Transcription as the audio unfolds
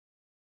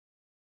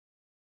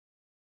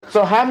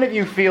So how many of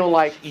you feel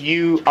like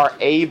you are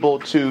able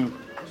to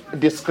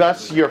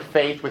discuss your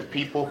faith with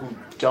people who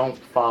don't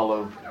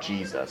follow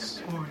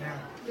Jesus? Oh, yeah.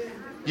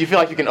 Do you feel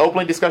like you can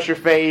openly discuss your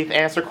faith,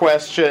 answer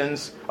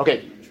questions?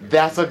 Okay,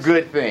 that's a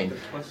good thing.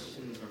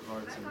 Questions are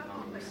hard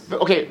sometimes.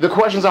 Okay, the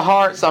questions are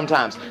hard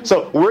sometimes.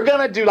 So we're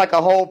going to do like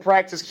a whole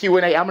practice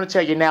Q&A. I'm going to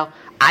tell you now,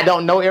 I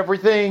don't know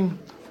everything,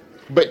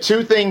 but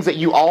two things that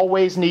you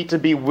always need to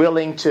be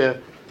willing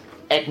to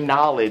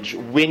acknowledge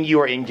when you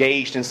are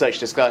engaged in such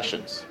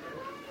discussions.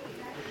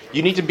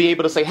 You need to be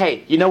able to say,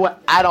 hey, you know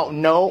what? I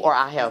don't know, or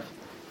I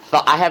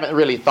haven't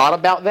really thought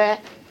about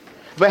that.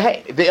 But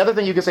hey, the other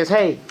thing you can say is,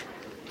 hey,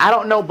 I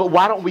don't know, but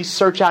why don't we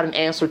search out an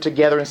answer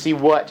together and see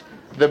what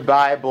the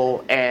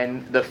Bible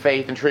and the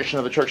faith and tradition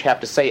of the church have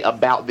to say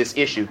about this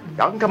issue.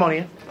 Y'all can come on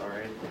in. All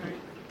right.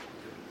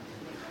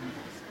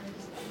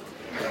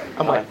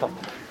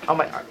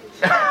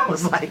 I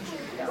was like,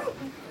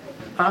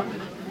 huh?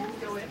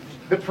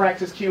 The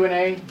practice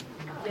Q&A?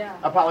 Yeah.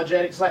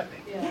 Apologetics? Like,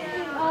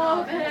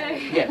 Oh,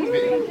 okay. yeah.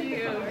 Thank you.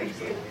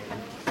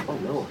 Oh,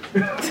 Lord.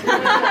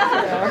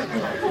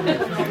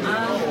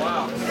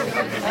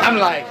 I'm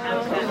like,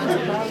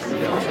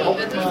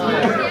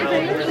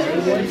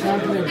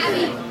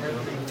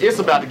 it's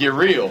about to get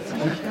real.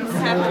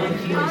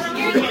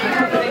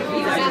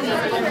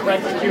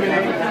 Practice Q&A.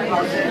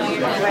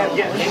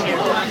 Yeah, in here.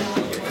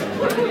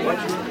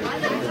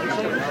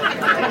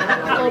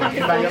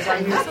 Anybody else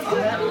like this?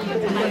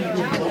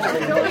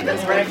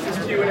 Practice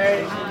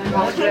Q&A.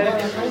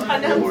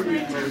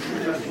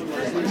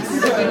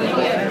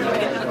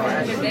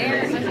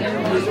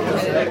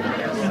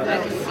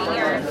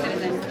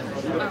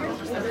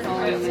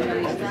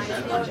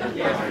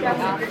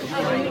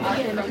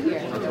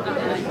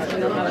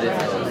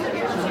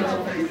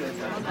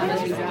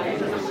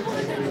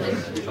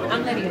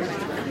 I'm letting it.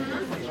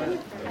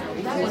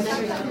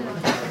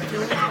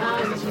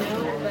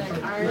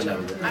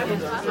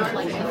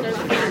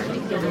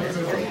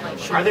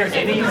 Are there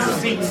any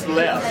seats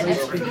left?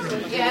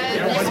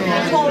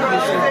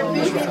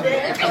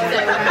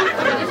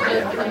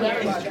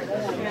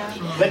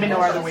 Let me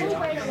know either way.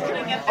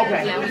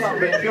 Okay.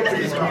 Feel free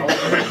to start.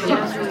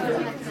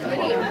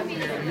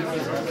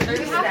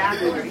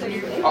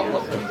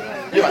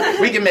 You're like,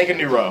 we can make a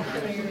new row.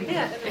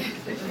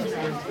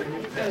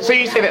 So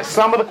you say that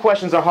some of the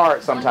questions are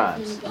hard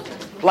sometimes.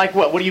 Like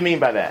what? What do you mean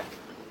by that?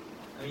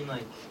 I mean,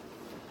 like,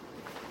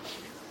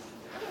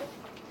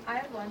 I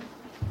have one.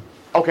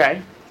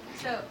 Okay.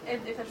 So,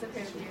 if that's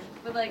okay with you.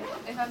 But, like,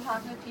 if I'm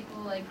talking with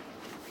people, like,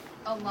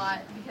 a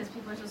lot, because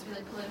people are supposed to be,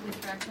 like, politically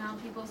correct now,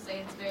 people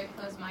say it's very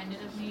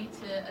close-minded of me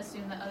to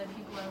assume that other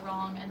people are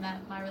wrong and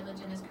that my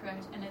religion is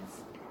correct. And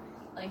it's,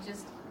 like,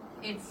 just,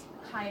 it's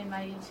high and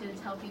mighty to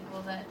tell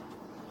people that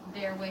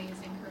their way is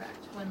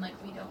incorrect when,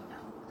 like, we don't know.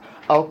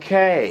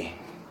 Okay.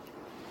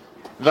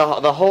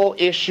 The whole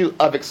issue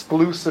of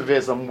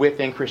exclusivism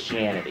within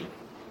Christianity.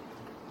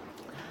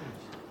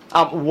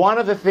 One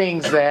of the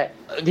things that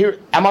here,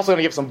 I'm also going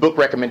to give some book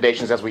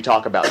recommendations as we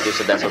talk about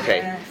this, if that's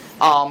okay.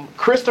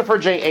 Christopher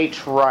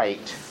J.H.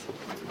 Wright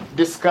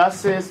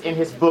discusses in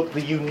his book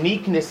the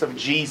uniqueness of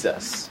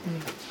Jesus.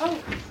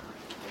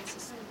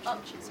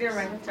 You're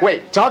right.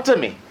 Wait, talk to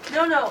me.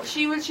 No.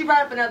 She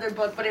brought up another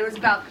book, but it was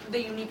about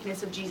the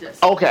uniqueness of Jesus.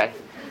 Okay.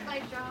 It's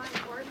by John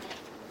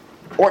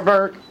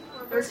Ortberg.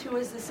 It was Who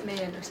Is This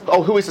Man or something.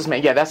 Oh, Who Is This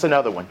Man? Yeah, that's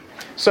another one.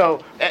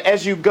 So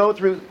as you go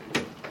through,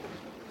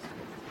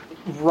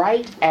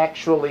 Wright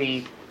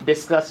actually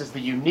discusses the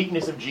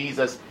uniqueness of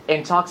Jesus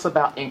and talks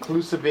about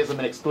inclusivism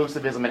and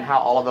exclusivism and how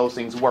all of those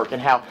things work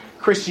and how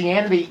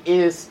Christianity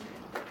is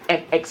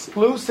an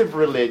exclusive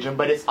religion,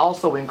 but it's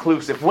also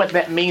inclusive. What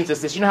that means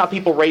is this. You know how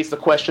people raise the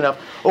question of,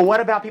 well,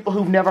 what about people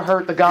who've never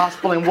heard the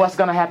gospel and what's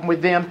going to happen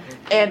with them?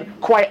 And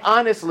quite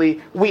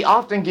honestly, we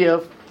often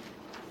give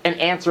an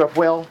answer of,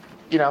 well,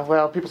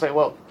 people say,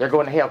 well, they're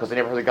going to hell because they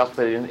never heard the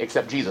gospel, they didn't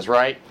accept Jesus,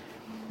 right?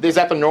 Is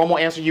that the normal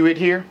answer you would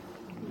hear?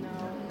 No.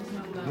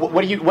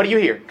 What do you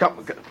hear?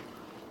 Come.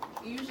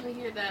 You usually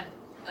hear that,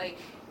 like,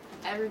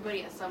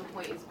 everybody at some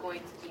point is going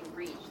to be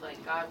reached. Like,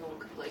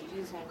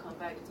 Jesus won't come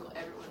back until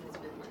everyone has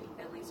been, like,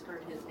 at least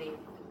heard his name.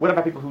 What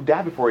about people who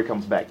die before he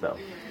comes back, though?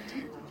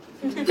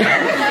 And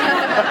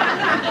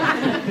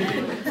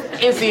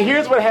see,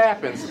 here's what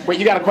happens. Wait,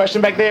 you got a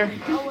question back there?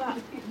 Oh, well,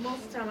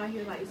 most of the time I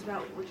hear, like, it's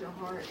about what your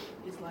heart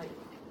is, like,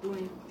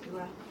 doing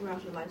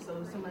throughout your life. So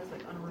if somebody's,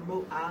 like, on a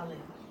remote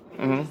island,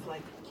 and you're just,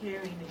 like,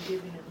 caring and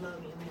giving and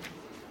loving, and then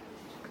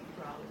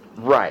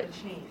right.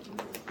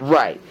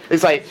 Right.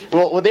 It's like,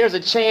 well, there's a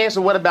chance,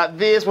 or what about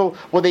this? Well,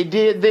 they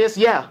did this,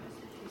 yeah.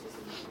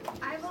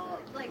 I've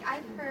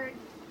heard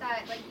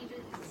that, like, you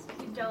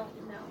don't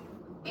know,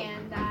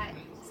 and that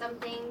some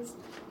things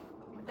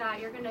that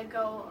you're gonna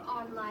go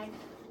on life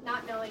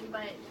not knowing,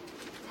 but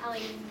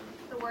telling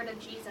the word of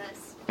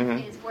Jesus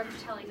is worth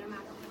telling no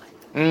matter what.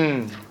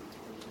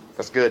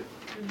 That's good.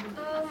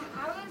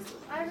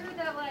 I heard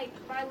that, like,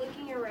 by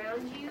looking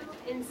around you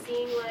and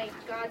seeing, like,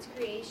 God's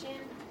creation,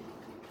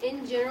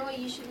 in general,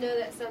 you should know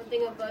that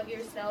something above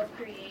yourself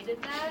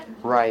created that.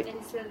 Right.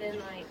 And so then,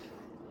 like,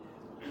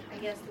 I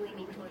guess,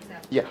 leaning towards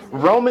that. Yeah.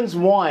 Romans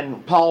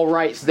 1, Paul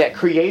writes that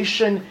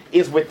creation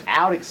is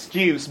without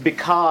excuse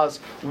because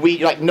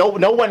no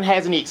one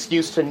has any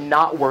excuse to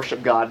not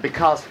worship God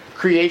because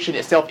creation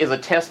itself is a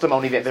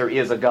testimony that there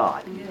is a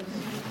God.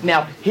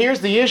 Now, here's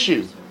the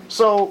issue.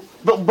 So,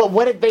 but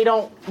what if they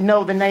don't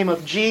know the name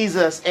of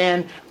Jesus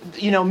and,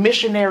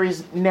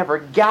 missionaries never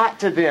got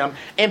to them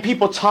and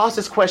people toss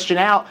this question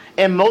out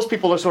and most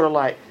people are sort of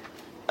like,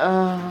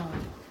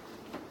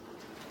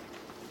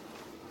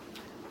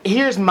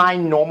 Here's my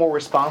normal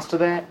response to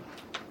that.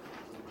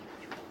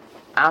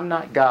 I'm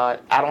not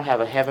God. I don't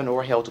have a heaven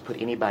or hell to put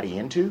anybody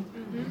into.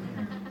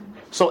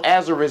 So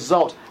as a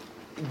result,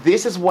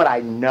 this is what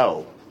I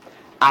know.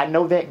 I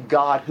know that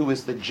God, who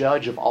is the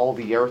judge of all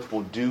the earth,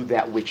 will do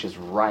that which is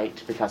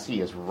right because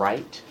he is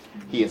right,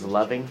 he is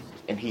loving,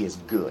 and he is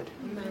good.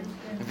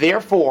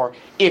 Therefore,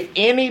 if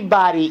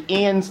anybody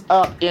ends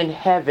up in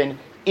heaven,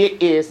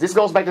 this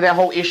goes back to that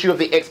whole issue of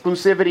the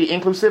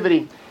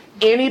inclusivity.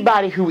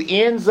 Anybody who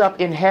ends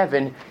up in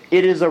heaven,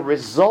 it is a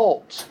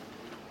result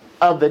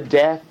of the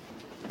death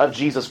of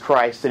Jesus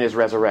Christ and his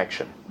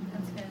resurrection.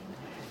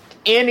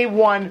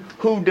 Anyone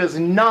who does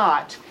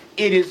not,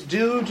 it is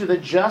due to the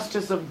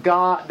justice of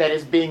God that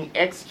is being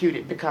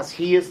executed because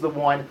he is the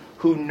one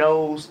who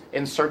knows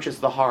and searches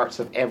the hearts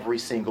of every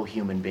single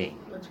human being.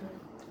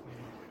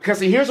 Because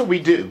see, here's what we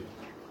do.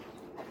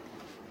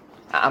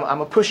 I'm going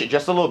to push it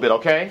just a little bit,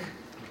 okay?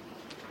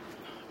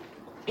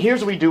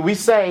 Here's what we do. We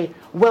say,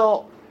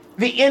 well,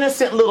 the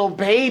innocent little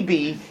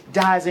baby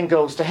dies and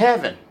goes to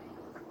heaven.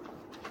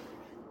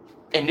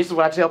 And this is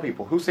what I tell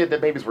people. Who said that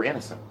babies were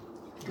innocent?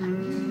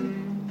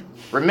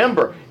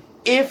 Remember,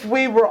 if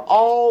we were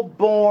all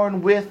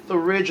born with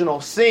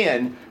original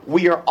sin,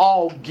 we are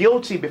all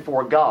guilty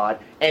before God,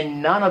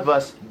 and none of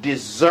us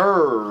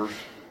deserve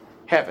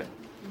heaven.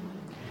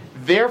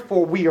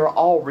 Therefore, we are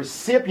all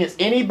recipients.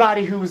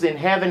 Anybody who's in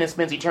heaven and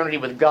spends eternity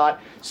with God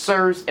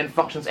serves and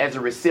functions as a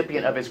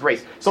recipient of his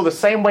grace. So the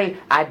same way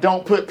I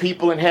don't put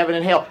people in heaven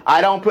and hell.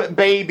 I don't put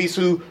babies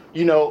who,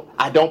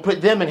 I don't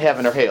put them in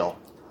heaven or hell.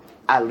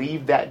 I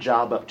leave that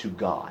job up to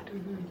God.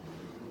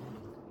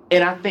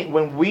 And I think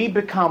when we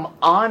become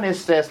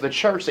honest as the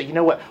church, that, you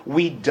know what,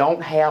 we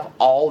don't have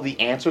all the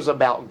answers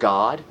about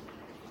God,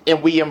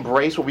 and we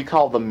embrace what we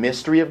call the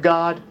mystery of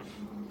God,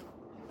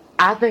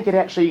 I think it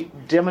actually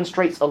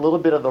demonstrates a little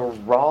bit of the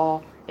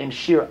raw and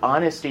sheer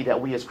honesty that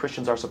we as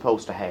Christians are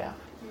supposed to have.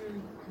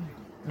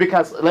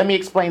 Because let me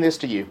explain this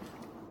to you.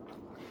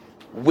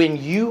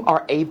 When you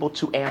are able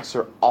to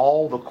answer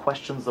all the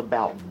questions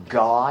about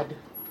God,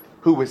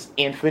 who is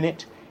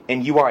infinite,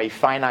 and you are a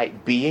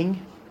finite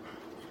being.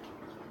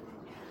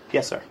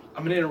 Yes, sir.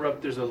 I'm going to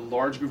interrupt. There's a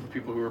large group of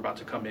people who are about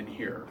to come in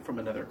here from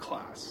another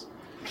class.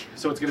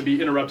 So it's going to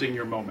be interrupting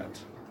your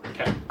moment.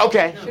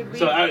 Okay.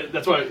 So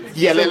that's why.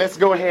 Yeah, let's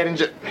go ahead and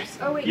just.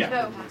 Oh wait,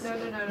 Yeah.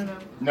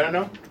 No.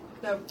 No.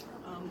 No,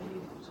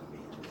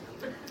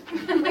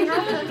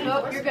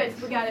 you're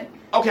good. We got it.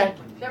 Okay.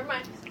 Never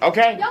mind.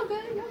 Okay. Y'all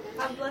good.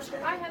 I'm blessed.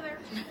 Hi, Heather.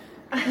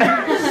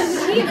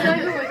 He's not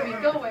here with me.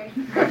 Go away.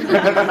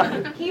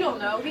 He don't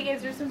know. He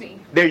answers to me.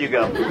 There you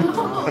go.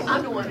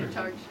 I'm the one in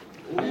charge.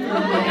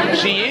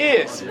 She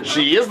is.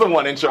 She is the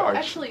one in charge.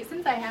 Actually,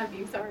 since I have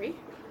you, sorry,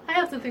 I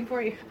have something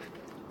for you.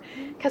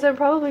 Because I'm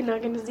probably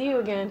not going to see you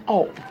again.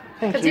 Oh,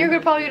 thank Because you.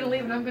 you're probably going to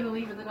leave, and I'm going to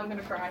leave, and then I'm going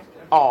to cry.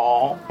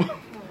 Aw.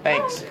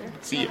 Thanks.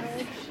 See you.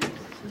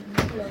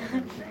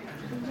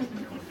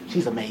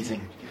 She's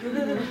amazing.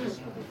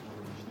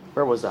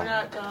 Where was I?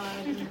 Not God.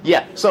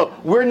 Yeah, so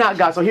we're not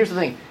God. So here's the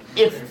thing.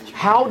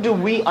 How do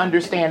we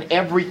understand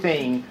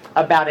everything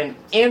about an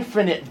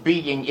infinite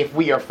being if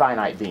we are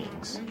finite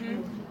beings?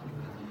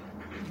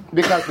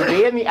 Because the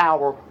day and the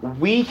hour,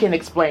 we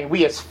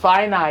as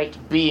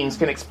finite beings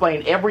can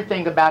explain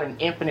everything about an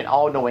infinite,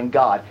 all-knowing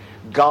God.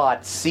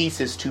 God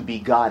ceases to be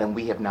God, and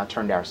we have now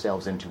turned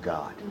ourselves into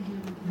God.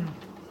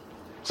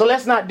 So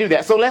let's not do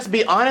that. So let's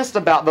be honest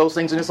about those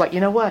things. And it's like,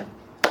 you know what?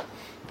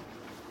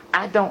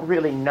 I don't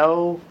really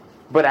know,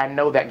 but I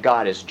know that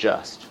God is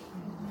just.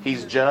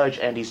 He's judge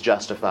and he's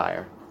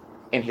justifier.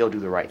 And he'll do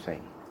the right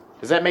thing.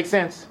 Does that make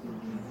sense?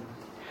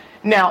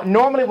 Now,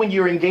 normally when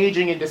you're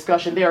engaging in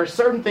discussion, there are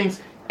certain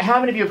things. How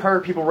many of you have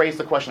heard people raise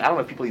the question? I don't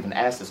know if people even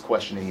ask this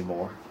question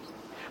anymore.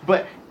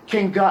 But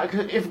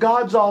if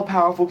God's all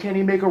powerful, can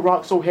he make a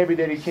rock so heavy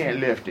that he can't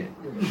lift it?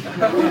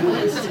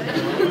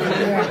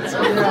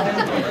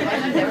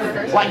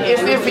 Like,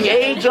 it's the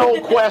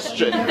age-old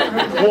question.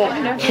 Well,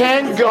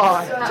 can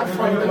God,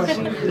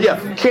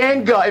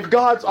 if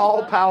God's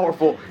all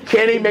powerful,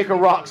 can he make a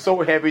rock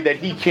so heavy that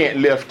he can't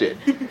lift it?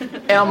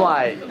 And I'm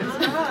like,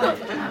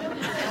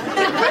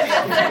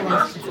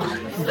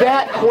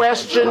 that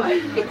question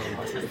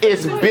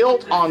is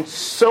built on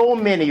so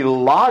many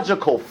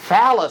logical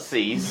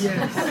fallacies,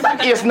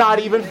 it's not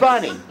even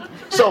funny.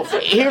 So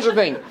here's the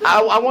thing.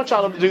 I want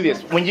y'all to do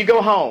this. When you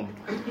go home,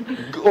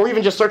 or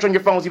even just search on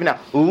your phones even now,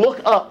 look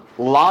up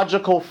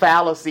logical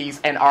fallacies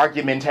and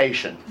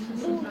argumentation.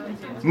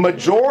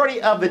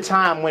 Majority of the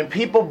time when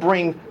people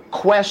bring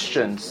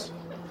questions,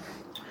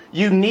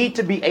 you need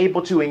to be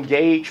able to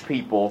engage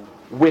people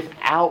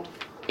without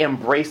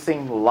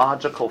embracing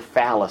logical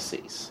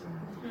fallacies.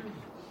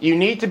 You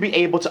need to be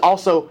able to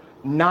also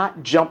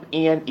not jump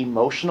in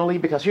emotionally,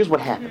 because here's what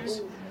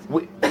happens.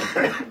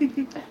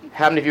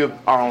 How many of you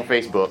are on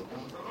Facebook?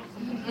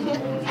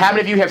 How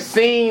many of you have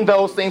seen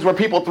those things where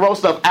people throw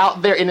stuff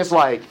out there and it's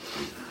like,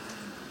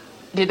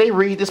 did they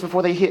read this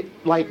before they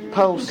hit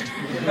post?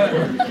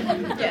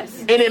 Yes.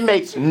 And it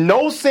makes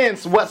no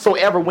sense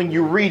whatsoever when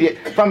you read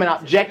it from an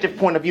objective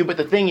point of view. But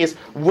the thing is,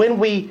 when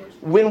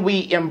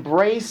we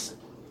embrace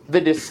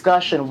the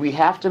discussion, we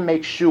have to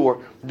make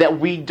sure that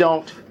we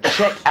don't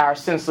check our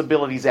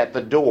sensibilities at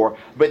the door,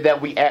 but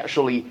that we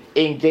actually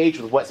engage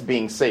with what's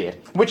being said.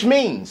 Which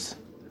means,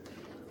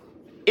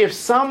 if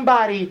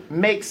somebody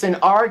makes an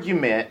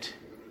argument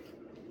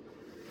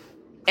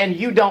and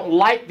you don't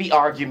like the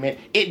argument,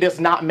 it does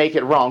not make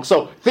it wrong.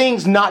 So,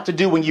 things not to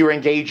do when you're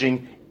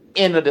engaging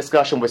in a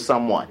discussion with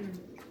someone.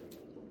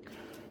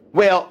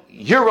 Well,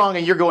 you're wrong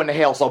and you're going to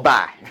hell, so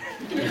bye.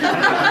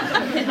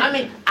 I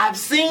mean, I've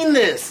seen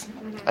this.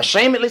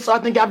 Ashamedly, so I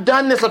think I've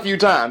done this a few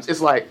times.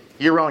 It's like,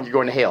 you're wrong, you're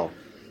going to hell.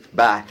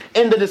 Bye.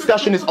 And the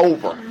discussion is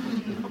over.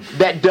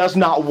 That does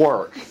not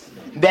work.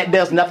 That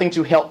does nothing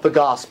to help the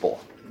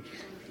gospel.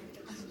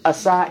 A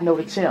side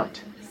note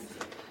attempt.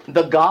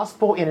 The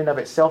gospel in and of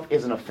itself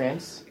is an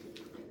offense.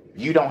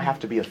 You don't have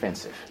to be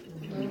offensive.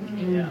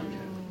 Yeah.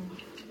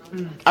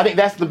 I think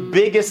that's the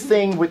biggest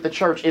thing with the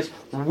church is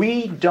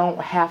we don't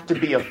have to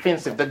be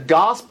offensive. The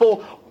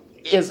gospel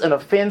is an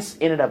offense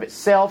in and of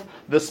itself.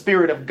 The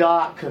Spirit of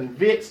God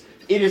convicts.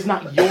 It is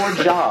not your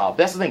job.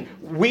 That's the thing.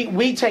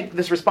 We take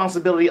this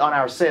responsibility on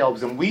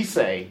ourselves and we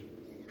say,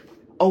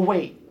 oh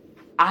wait,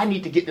 I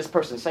need to get this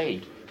person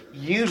saved.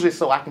 Usually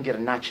so I can get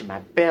a notch in my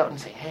belt and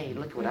say, hey,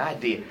 look what I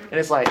did. And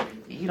it's like,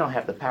 you don't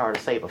have the power to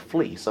save a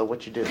flea, so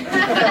what you do?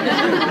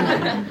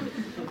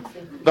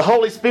 The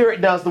Holy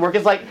Spirit does the work.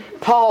 It's like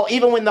Paul,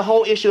 even when the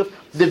whole issue of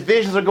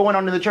divisions are going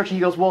on in the church, and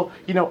he goes, well,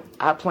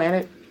 I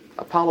planted,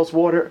 Apollos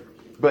watered,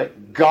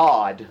 but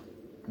God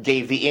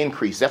gave the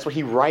increase. That's what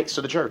he writes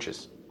to the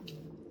churches.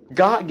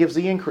 God gives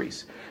the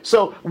increase.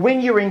 So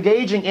when you're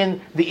engaging in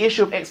the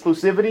issue of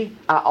exclusivity,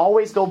 I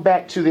always go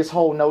back to this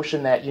whole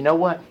notion that, you know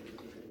what?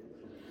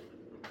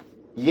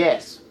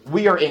 Yes,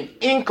 we are an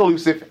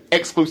inclusive,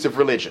 exclusive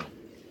religion.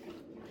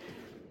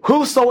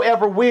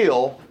 Whosoever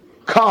will,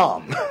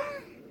 come.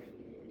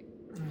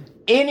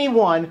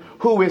 Anyone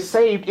who is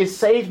saved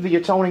through the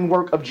atoning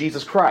work of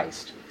Jesus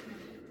Christ.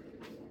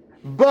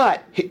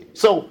 But,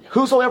 so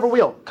whosoever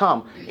will,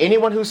 come.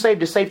 Anyone who's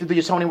saved is saved through the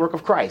atoning work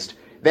of Christ.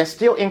 That's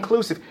still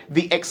inclusive.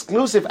 The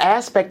exclusive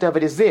aspect of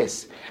it is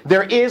this.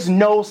 There is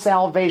no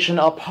salvation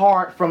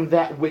apart from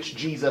that which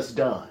Jesus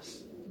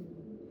does.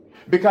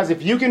 Because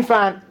if you can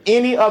find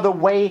any other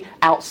way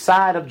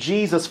outside of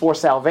Jesus for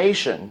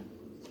salvation,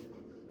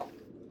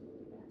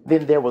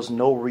 then there was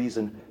no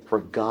reason for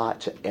God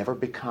to ever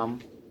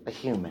become a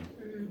human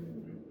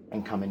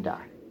and come and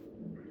die.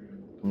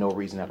 No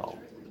reason at all.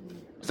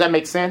 Does that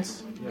make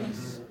sense?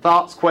 Yes.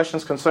 Thoughts,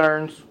 questions,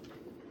 concerns?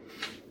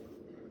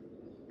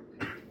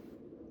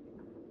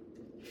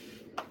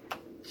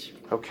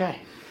 Okay.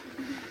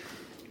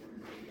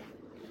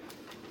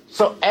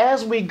 So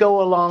as we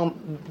go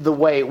along the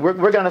way,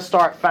 we're going to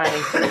start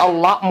finding a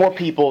lot more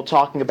people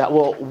talking about,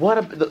 well,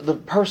 what the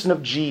person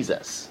of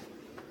Jesus?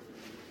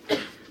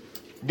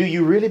 Do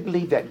you really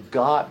believe that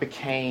God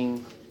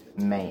became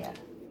man?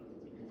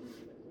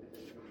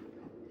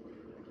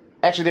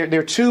 Actually, there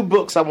are two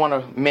books I want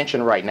to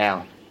mention right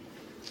now.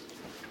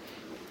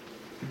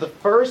 The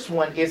first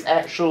one is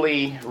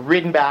actually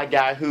written by a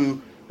guy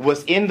who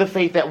was in the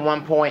faith at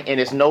one point and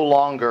is no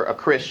longer a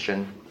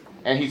Christian.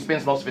 And he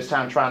spends most of his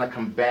time trying to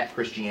combat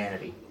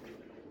Christianity.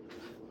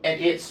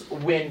 And it's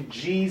when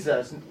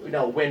Jesus,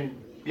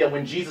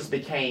 when Jesus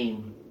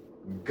became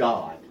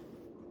God.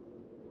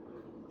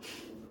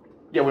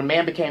 Yeah, when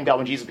man became God,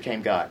 when Jesus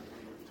became God.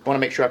 I want to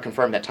make sure I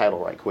confirm that title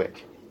right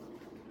quick.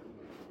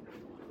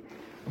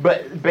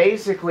 But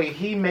basically,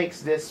 he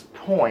makes this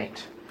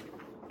point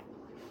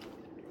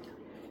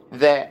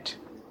that,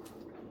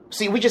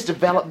 see, we just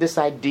developed this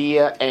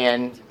idea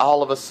and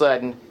all of a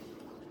sudden,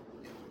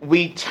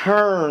 we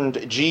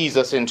turned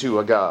Jesus into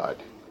a God.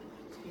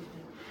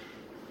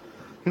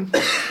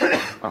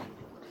 Oh.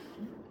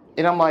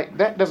 And I'm like,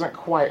 that doesn't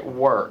quite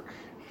work.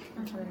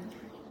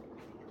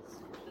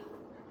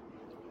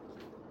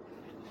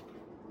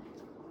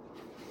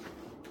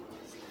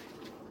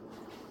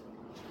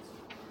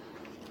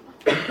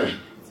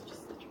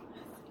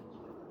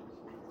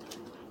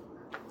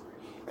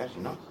 That's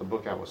not the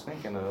book I was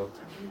thinking of.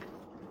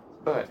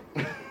 But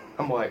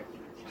I'm like,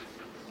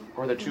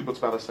 or they're two books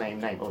by the same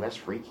name. Oh, that's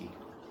freaky.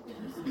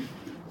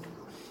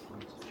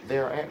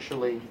 There are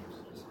actually...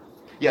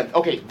 Yeah,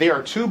 okay, there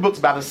are two books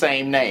by the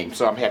same name,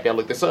 so I'm happy I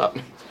looked this up.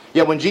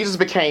 Yeah, When Jesus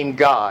Became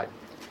God,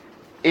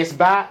 it's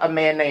by a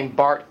man named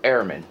Bart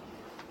Ehrman.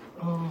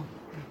 Oh.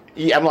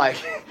 Yeah, I'm like,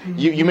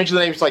 you mentioned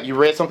the name, it's like you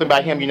read something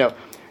by him,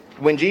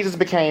 When Jesus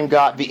Became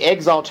God, the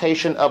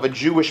exaltation of a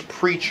Jewish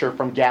preacher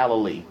from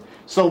Galilee.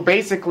 So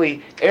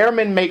basically,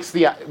 Ehrman makes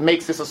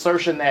this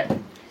assertion that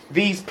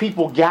these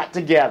people got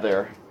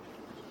together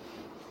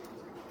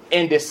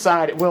and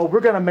decided, well,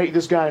 we're going to make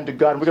this guy into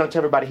God, and we're going to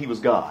tell everybody he was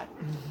God.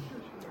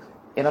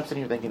 And I'm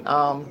sitting here thinking,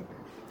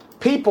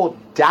 people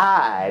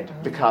died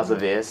because of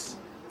this.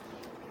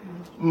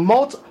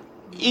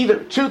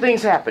 Either two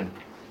things happened.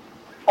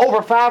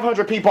 Over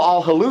 500 people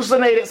all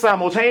hallucinated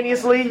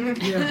simultaneously,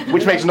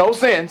 which makes no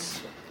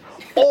sense,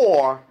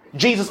 or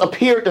Jesus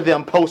appeared to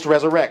them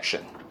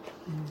post-resurrection.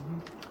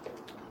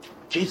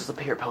 Jesus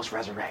appeared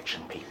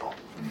post-resurrection, people.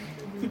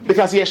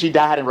 Because he actually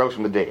died and rose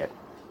from the dead.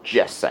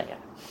 Just saying.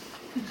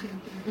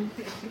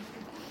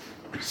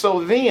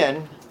 So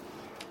then,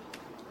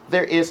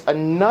 there is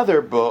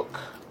another book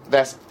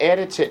that's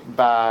edited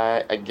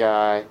by a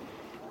guy,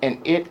 and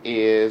it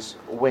is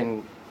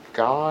When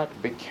God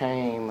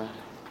Became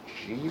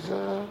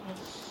Jesus?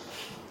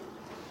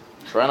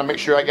 Trying to make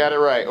sure I got it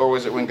right. Or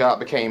was it When God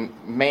Became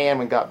Man,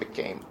 When God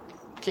Became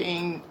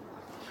King?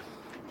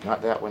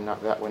 Not that one,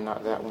 not that one,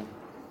 not that one.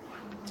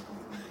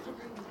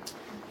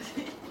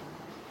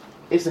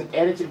 It's an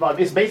edited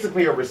volume. It's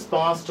basically a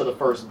response to the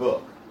first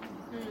book.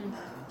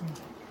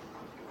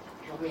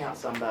 Help me out,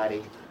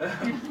 somebody.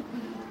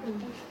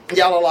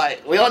 Y'all are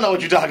like, we all know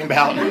what you're talking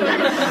about.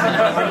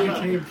 God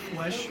became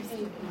flesh,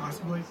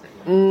 possibly.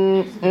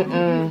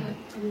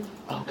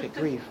 Okay,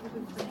 grief.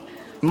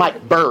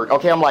 Mike Bird.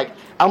 Okay, I'm like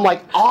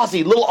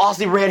Aussie, little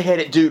Aussie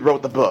redheaded dude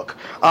wrote the book.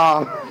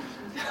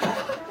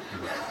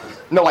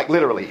 No, like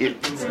literally.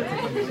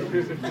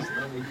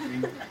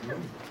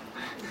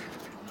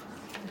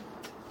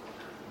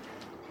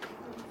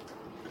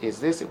 Is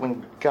this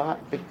When God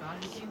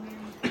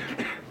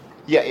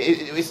Yeah,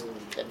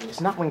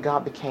 it's not When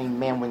God Became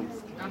Man. When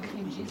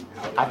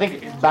I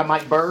think it's by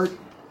Mike Bird.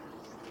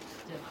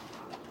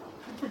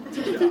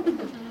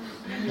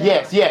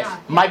 Yes,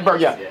 Mike Bird,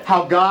 yeah.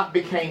 How God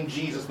Became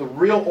Jesus, the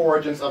real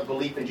origins of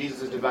belief in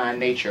Jesus' divine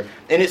nature.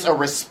 And it's a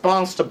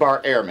response to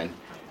Bart Ehrman.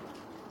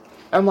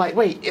 I'm like,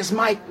 wait, is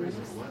Mike...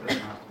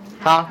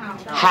 Huh?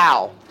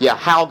 How? Yeah,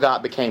 How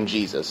God Became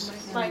Jesus.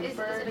 Is it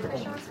a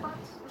Christian response?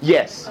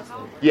 Yes.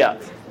 Yeah.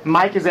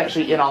 Mike is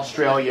actually in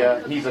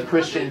Australia. He's a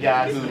Christian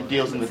guy who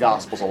deals in the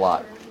Gospels a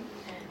lot.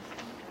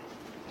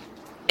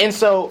 And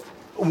so,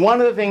 one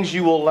of the things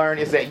you will learn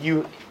is that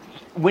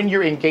when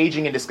you're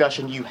engaging in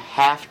discussion, you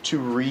have to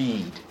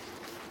read.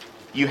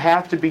 You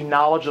have to be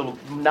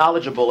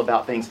knowledgeable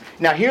about things.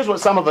 Now, here's what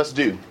some of us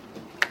do.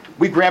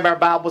 We grab our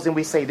Bibles and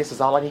we say, this is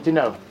all I need to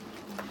know.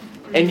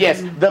 And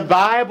yes, the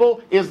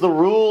Bible is the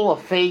rule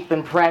of faith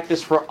and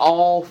practice for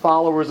all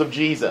followers of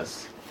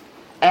Jesus.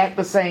 At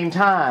the same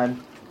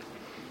time,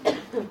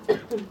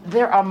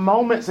 there are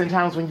moments and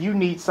times when you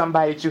need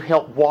somebody to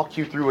help walk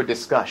you through a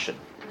discussion.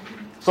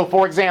 So,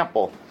 for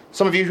example,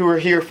 some of you who were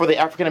here for the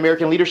African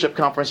American Leadership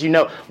Conference, you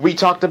know, we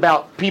talked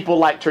about people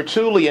like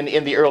Tertullian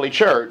in the early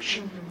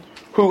church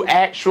who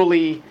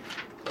actually,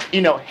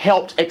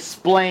 helped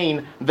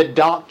explain the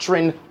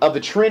doctrine of the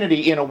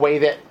Trinity in a way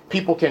that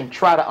people can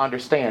try to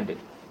understand it.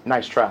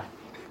 Nice try.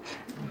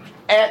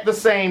 At the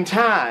same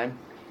time,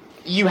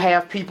 you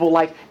have people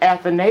like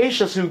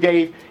Athanasius who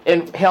gave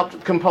and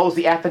helped compose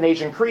the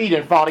Athanasian Creed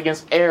and fought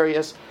against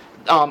Arius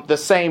the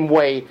same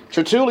way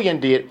Tertullian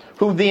did,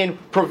 who then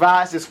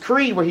provides this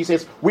creed where he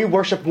says, we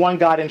worship one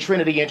God in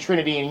Trinity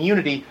and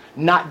unity,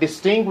 not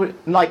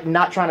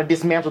trying to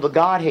dismantle the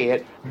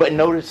Godhead, but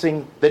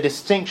noticing the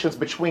distinctions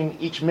between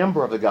each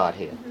member of the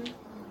Godhead.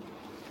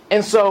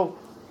 And so,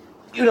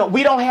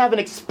 we don't have an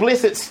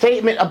explicit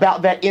statement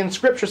about that in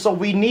Scripture, so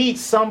we need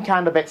some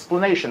kind of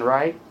explanation,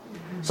 right?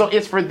 So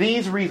it's for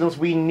these reasons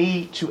we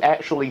need to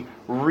actually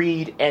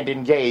read and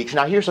engage.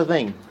 Now here's the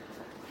thing.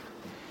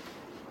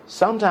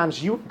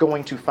 Sometimes you're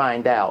going to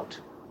find out,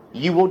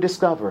 you will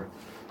discover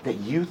that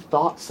you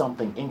thought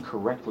something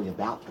incorrectly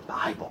about the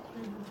Bible.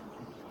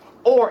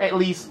 Or at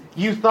least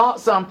you thought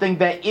something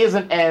that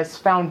isn't as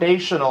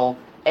foundational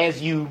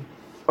as you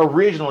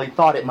originally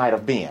thought it might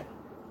have been.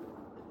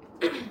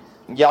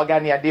 Y'all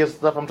got any ideas of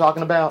stuff I'm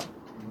talking about?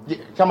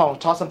 Come on,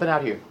 toss something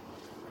out here.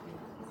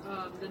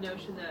 The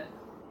notion that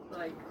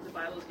the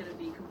Bible is going to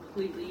be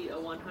completely a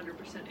 100%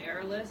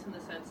 errorless in the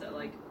sense that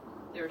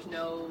there's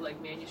no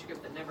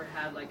manuscript that never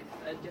had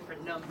a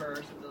different number or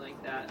something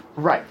like that.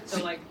 Right.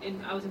 So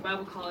I was in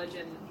Bible college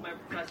and my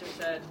professor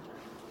said,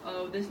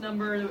 oh, this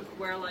number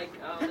where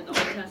in the Old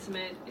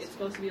Testament it's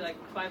supposed to be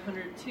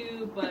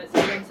 502, but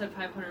someone said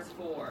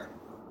 504.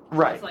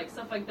 Right. It's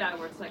stuff like that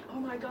where it's oh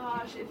my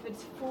gosh, if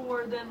it's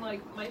 4, then my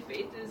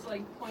faith is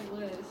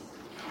pointless.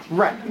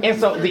 Right. And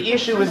so the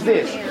issue is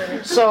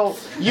this. So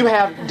you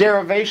have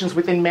derivations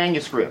within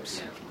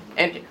manuscripts.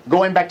 And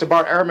going back to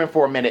Bart Ehrman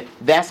for a minute,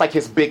 that's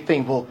his big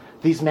thing. Well,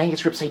 these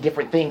manuscripts say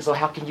different things, so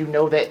how can you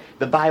know that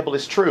the Bible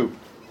is true?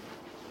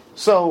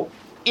 So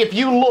if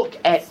you look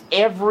at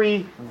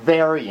every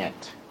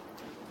variant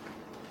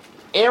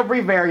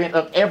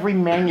of every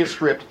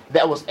manuscript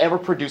that was ever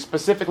produced,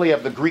 specifically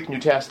of the Greek New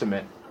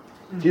Testament,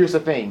 here's the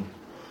thing.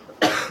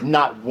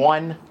 Not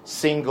one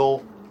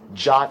single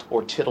jot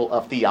or tittle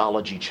of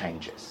theology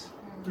changes.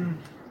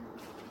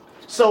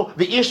 So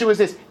the issue is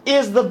this.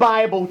 Is the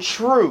Bible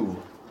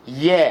true?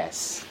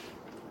 Yes.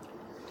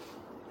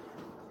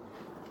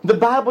 The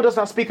Bible does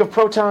not speak of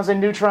protons and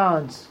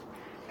neutrons.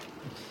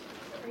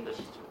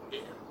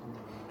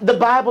 The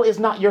Bible is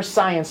not your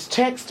science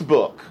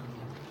textbook.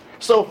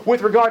 So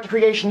with regard to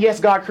creation,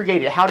 yes, God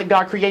created. How did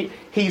God create?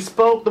 He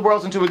spoke the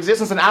worlds into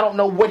existence, and I don't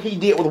know what he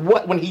did with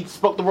what when he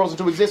spoke the worlds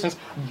into existence,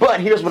 but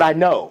here's what I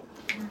know.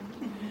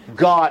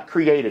 God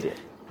created it.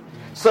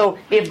 So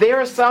if there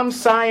is some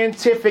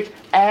scientific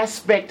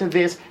aspect to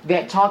this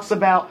that talks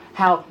about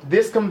how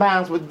this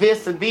combines with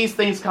this and these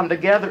things come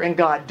together and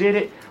God did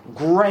it,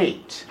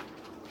 great.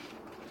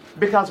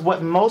 Because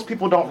what most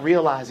people don't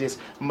realize is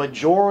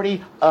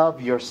majority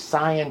of your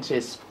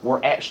scientists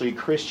were actually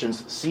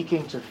Christians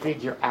seeking to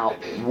figure out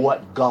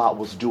what God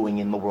was doing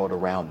in the world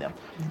around them.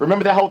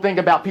 Remember that whole thing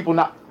about people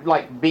not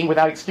like being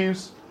without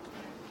excuse?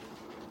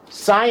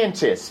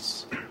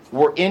 Scientists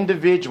were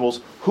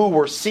individuals who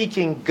were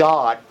seeking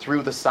God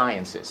through the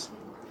sciences.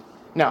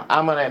 Now,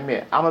 I'm going to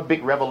admit, I'm a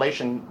big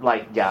Revelation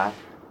guy.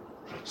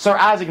 Sir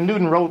Isaac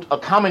Newton wrote a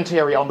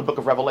commentary on the book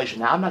of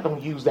Revelation. Now, I'm not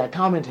going to use that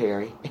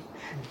commentary.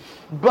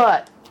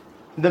 But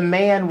the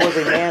man was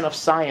a man of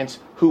science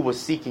who was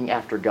seeking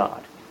after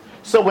God.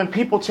 So when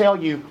people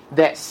tell you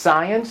that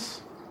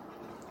science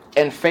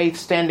and faith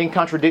stand in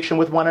contradiction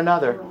with one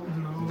another,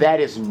 that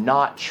is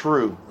not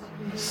true.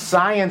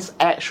 Science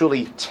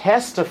actually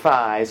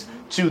testifies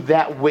to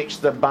that which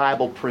the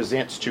Bible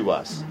presents to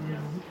us.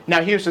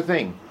 Now here's the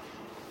thing.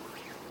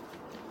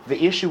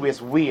 The issue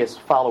is we as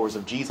followers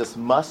of Jesus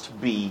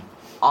must be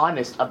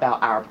honest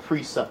about our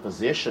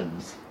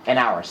presuppositions and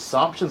our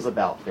assumptions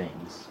about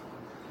things.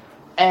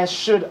 As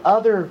should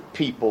other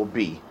people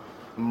be.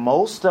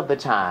 Most of the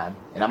time,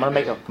 and I'm going to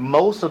make a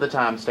most of the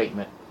time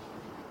statement,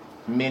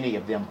 many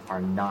of them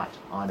are not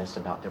honest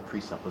about their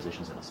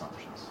presuppositions and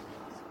assumptions.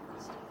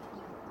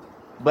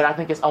 But I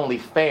think it's only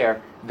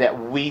fair that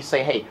we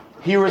say, hey,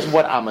 here is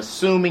what I'm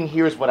assuming,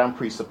 here's what I'm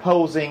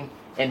presupposing,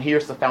 and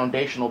here's the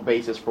foundational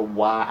basis for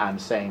why I'm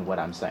saying what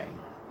I'm saying.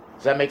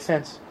 Does that make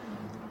sense?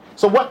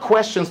 So what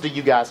questions do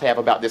you guys have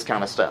about this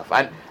kind of stuff?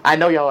 I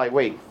know y'all are like,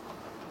 wait,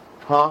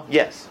 huh?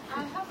 Yes.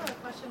 I have a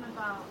question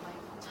about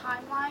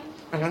timeline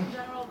in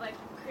general,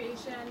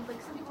 creation.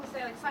 Some people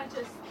say,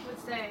 scientists would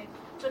say,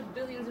 it took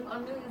billions and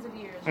millions of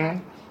years,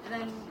 right? And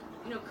then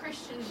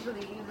Christians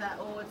believe that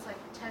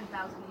it's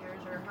 10,000 years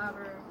or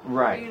however.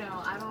 Right.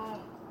 I don't know.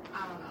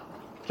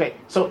 Okay,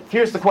 so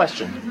here's the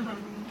question.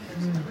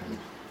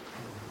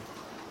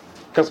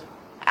 Because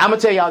I'm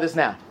gonna tell y'all this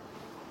now.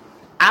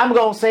 I'm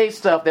going to say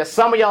stuff that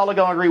some of y'all are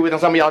going to agree with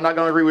and some of y'all are not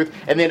going to agree with,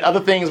 and then other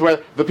things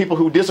where the people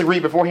who disagree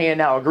beforehand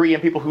now agree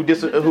and people who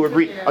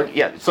agree.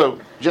 Yeah, so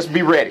just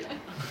be ready.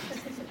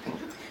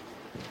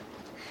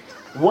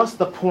 What's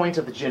the point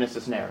of the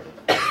Genesis narrative?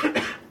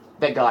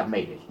 That God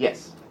made it.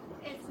 Yes?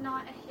 It's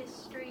not a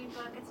history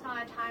book. It's not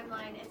a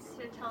timeline. It's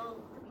to tell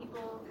the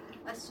people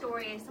a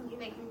story and something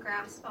they can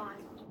grasp on.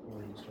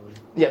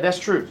 Yeah, that's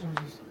true.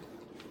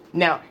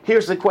 Now,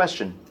 here's the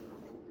question.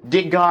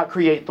 Did God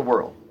create the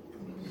world?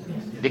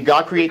 Did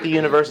God create the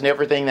universe and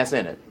everything that's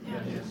in it?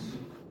 Yes.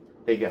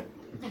 There you go.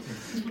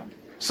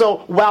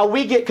 So while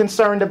we get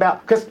concerned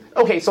about,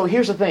 so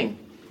here's the thing,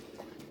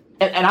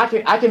 and I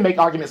can make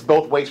arguments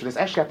both ways for this.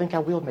 Actually, I think I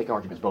will make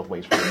arguments both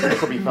ways for this.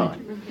 This will be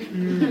fun.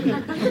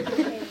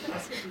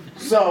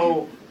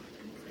 So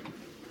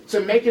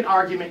to make an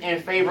argument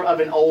in favor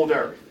of an old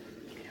earth,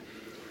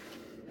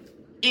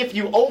 if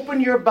you open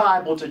your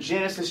Bible to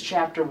Genesis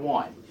chapter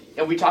 1,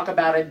 and we talk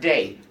about a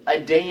day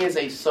is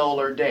a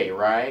solar day,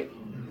 right?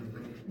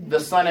 The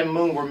sun and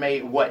moon were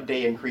made what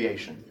day in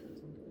creation?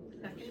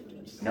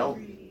 No.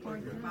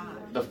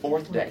 The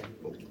fourth day.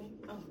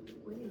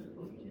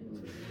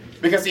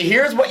 Because see,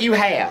 here's what you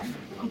have.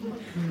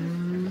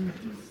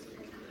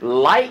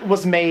 Light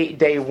was made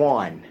day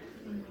 1.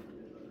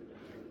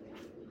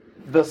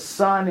 The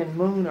sun and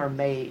moon are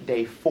made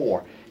day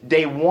 4.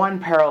 Day 1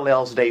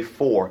 parallels day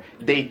 4.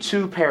 Day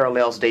 2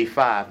 parallels day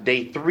 5.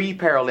 Day 3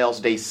 parallels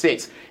day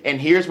 6. And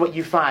here's what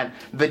you find.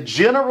 The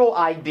general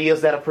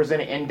ideas that are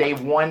presented in days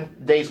 1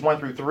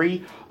 through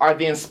 3 are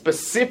then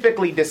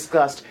specifically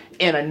discussed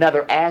in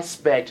another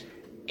aspect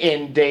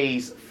in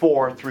days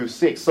 4 through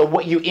 6. So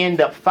what you end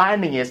up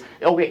finding is,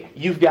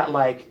 you've got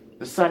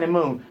the sun and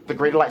moon, the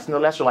greater lights and the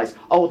lesser lights.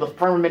 Oh, the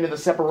firmament and the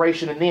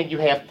separation. And then you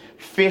have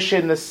fish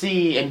in the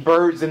sea and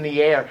birds in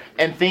the air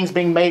and things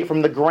being made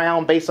from the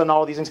ground based on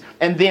all these things.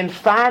 And then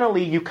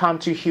finally you come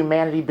to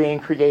humanity being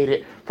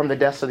created from the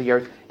dust of the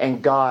earth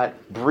and God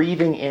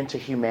breathing into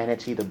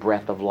humanity the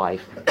breath of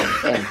life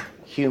and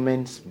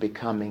humans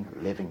becoming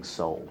living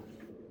soul.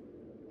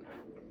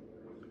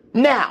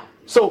 Now,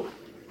 so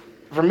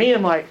for me,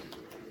 I'm like,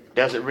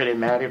 does it really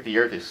matter if the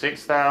earth is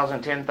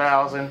 6,000,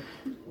 10,000,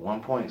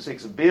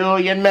 1.6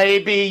 billion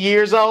maybe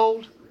years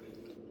old?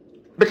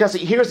 Because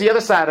here's the other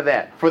side of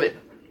that.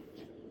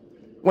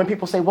 When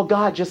people say, well,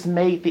 God just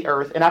made the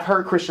earth, and I've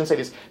heard Christians say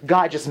this,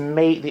 God just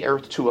made the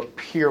earth to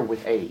appear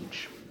with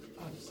age.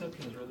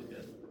 Deception is really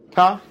good.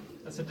 Huh?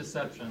 That's a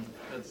deception.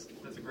 That's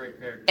a a great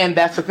character. And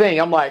that's the thing.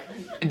 I'm like,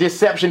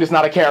 deception is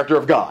not a character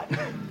of God.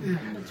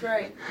 That's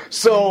right.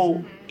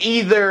 So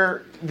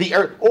either the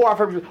earth, or I've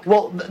heard,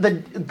 well,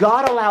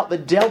 God allowed the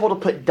devil to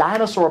put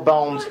dinosaur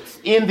bones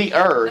in the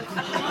earth.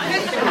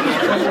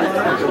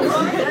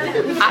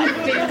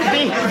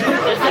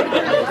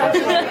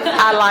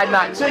 I lie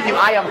not to you.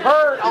 I have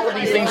heard all of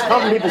these things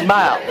come from people's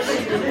mouths.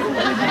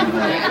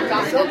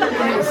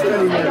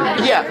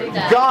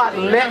 Yeah, God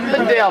let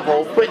the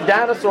devil put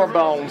dinosaur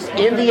bones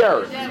in the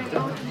earth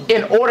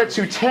in order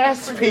to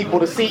test people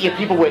to see if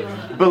people would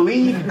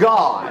believe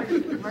God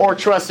or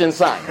trust in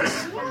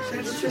science.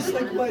 It's just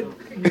like what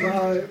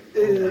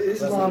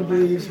Islam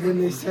believes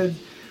when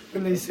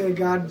they said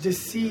God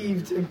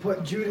deceived and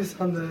put Judas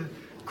on the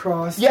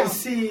cross to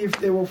see if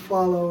they will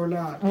follow or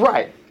not.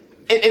 Right.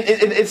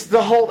 It's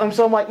the whole, and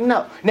so I'm like,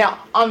 no. Now,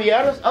 on the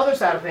other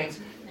side of things,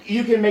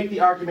 you can make the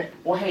argument,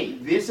 well, hey,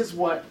 this is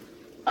what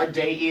a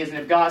day is, and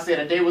if God said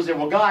a day was there,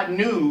 well, God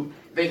knew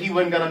that he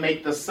wasn't going to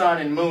make the sun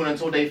and moon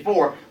until day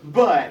 4,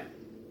 but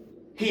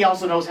he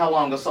also knows how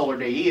long a solar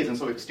day is, and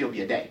so it could still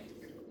be a day.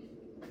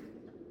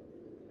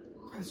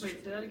 Wait, say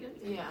that again?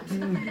 Yeah.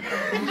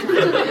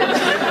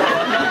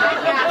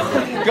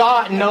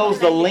 God knows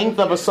the length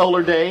of a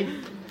solar day,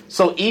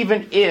 so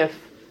even if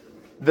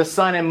the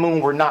sun and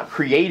moon were not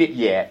created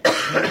yet,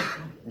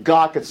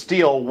 God could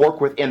still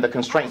work within the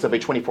constraints of a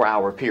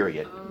 24-hour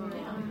period.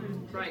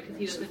 Right, because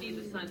he doesn't need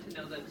the sun to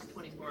know that it's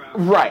 24 hours.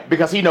 Right,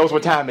 because he knows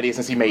what time it is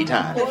since he made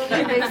time. Or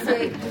they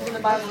say, because in the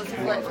Bible it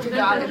says, like, to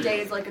God a day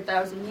is like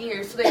 1,000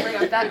 years, so they bring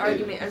up that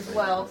argument as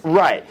well.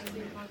 Right.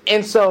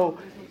 And so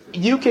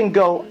you can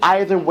go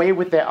either way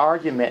with that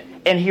argument,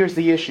 and here's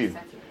the issue.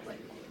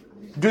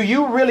 Do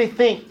you really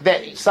think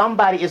that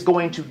somebody is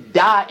going to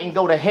die and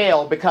go to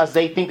hell because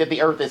they think that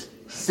the earth is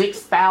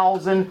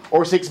 6,000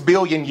 or 6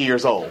 billion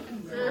years old?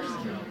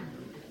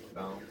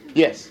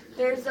 Yes.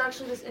 There's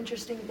actually this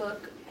interesting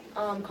book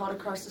called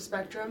Across the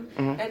Spectrum,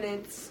 and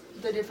it's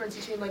the difference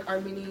between like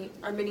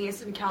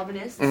Arminius and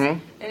Calvinists,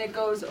 and it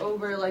goes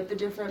over like the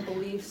different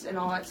beliefs and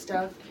all that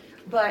stuff.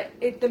 But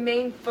the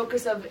main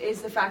focus of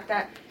is the fact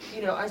that,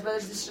 you know, as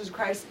brothers and sisters of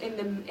Christ, in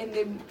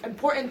the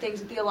important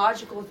things, the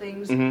theological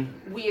things,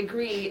 we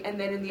agree, and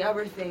then in the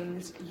other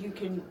things, you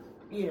can,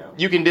 you know,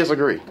 you can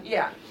disagree.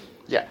 Yeah.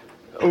 Yeah.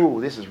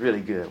 Oh, this is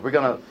really good. We're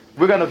gonna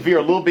veer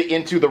a little bit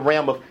into the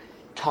realm of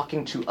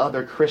talking to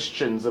other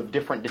Christians of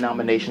different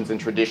denominations and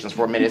traditions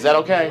for a minute. Is that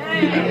okay?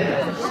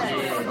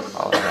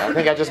 Oh, I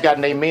think I just got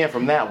an amen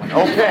from that one.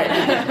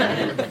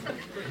 Okay.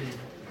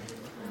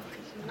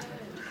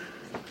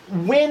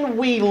 When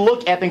we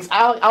look at things,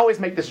 I always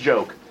make this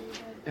joke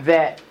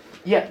that,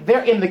 yeah,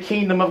 they're in the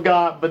kingdom of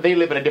God, but they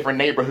live in a different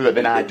neighborhood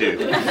than I do.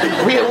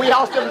 We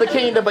all still in the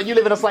kingdom, but you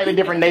live in a slightly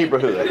different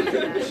neighborhood.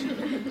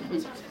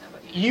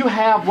 You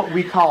have what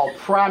we call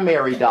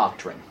primary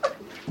doctrine.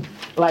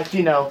 Like,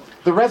 you know,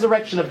 the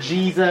resurrection of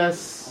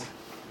Jesus,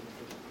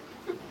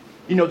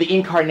 you know, the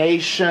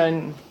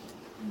incarnation,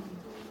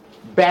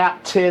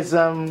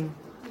 baptism,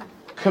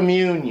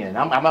 communion.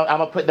 I'm going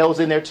to put those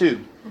in there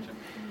too.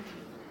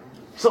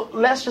 So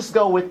let's just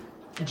go with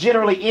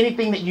generally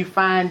anything that you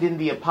find in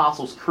the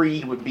Apostles'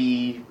 Creed would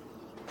be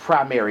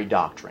primary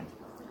doctrine.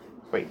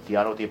 Wait, do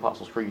y'all know what the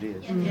Apostles' Creed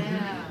is?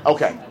 Yeah.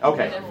 Okay.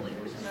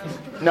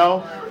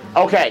 No?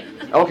 Okay.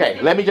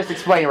 Let me just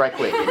explain right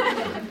quick.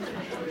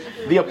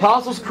 The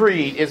Apostles'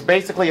 Creed is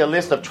basically a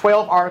list of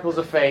 12 articles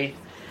of faith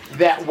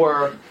that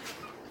were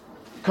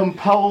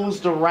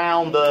composed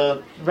around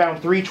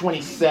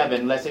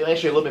 327, let's say,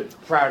 actually a little bit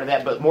prior to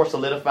that, but more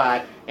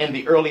solidified in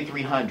the early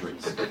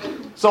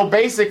 300s. So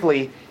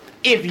basically,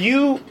 if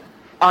you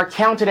are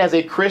counted as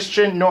a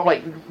Christian,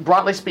 like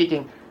broadly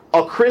speaking,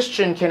 a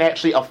Christian can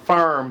actually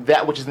affirm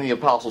that which is in the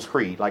Apostles'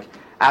 Creed. Like,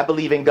 I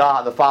believe in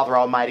God, the Father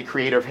Almighty,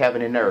 creator of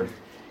heaven and earth,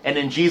 and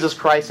in Jesus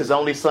Christ, his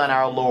only Son,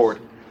 our Lord,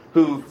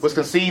 who was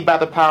conceived by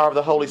the power of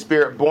the Holy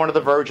Spirit, born of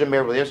the Virgin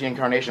Mary, there's the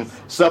incarnation,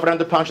 suffered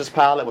under Pontius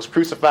Pilate, was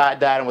crucified,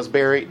 died, and was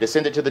buried,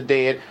 descended to the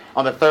dead.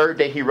 On the third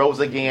day he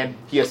rose again.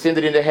 He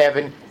ascended into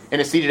heaven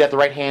and is seated at the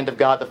right hand of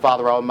God the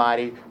Father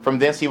Almighty. From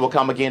thence he will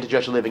come again to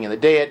judge the living and the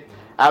dead.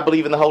 I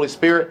believe in the Holy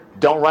Spirit.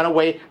 Don't run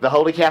away. The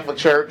Holy Catholic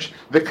Church,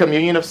 the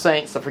communion of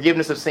saints, the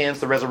forgiveness of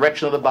sins, the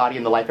resurrection of the body,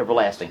 and the life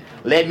everlasting.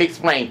 Let me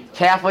explain.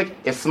 Catholic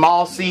is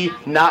small c,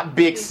 not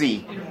big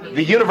C.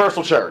 The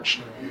universal church.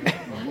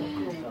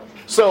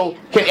 So,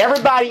 can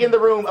everybody in the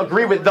room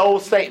agree with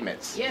those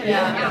statements?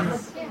 Yeah.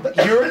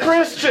 You're a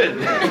Christian.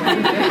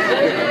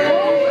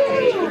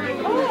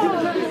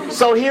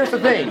 So here's the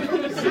thing.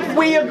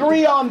 We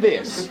agree on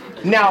this.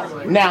 Now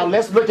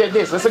let's look at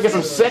this. Let's look at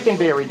some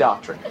secondary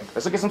doctrine.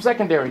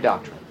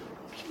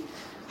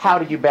 How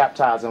do you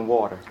baptize in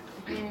water?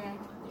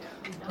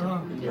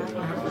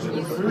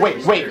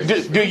 Wait.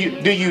 Do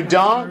you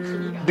dunk?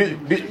 Do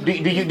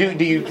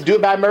you do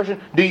it by immersion?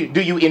 Do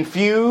you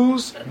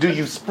infuse? Do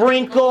you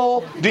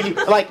sprinkle?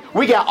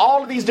 We got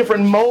all of these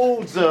different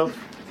modes of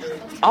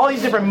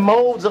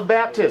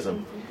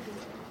baptism.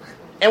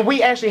 And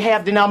we actually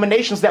have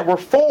denominations that were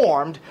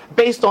formed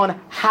based on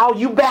how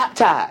you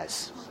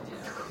baptize.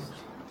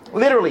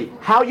 Literally,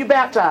 how you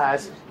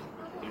baptize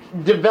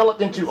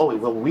developed into,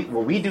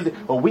 we do this,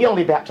 we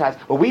only baptize,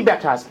 we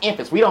baptize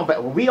infants, we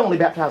only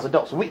baptize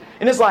adults. And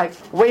it's like,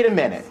 wait a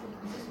minute.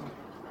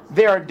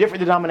 There are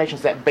different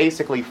denominations that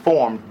basically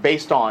formed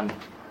based on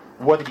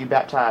whether you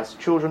baptize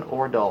children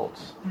or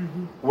adults,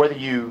 whether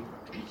you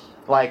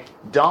like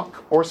dunk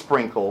or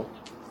sprinkle,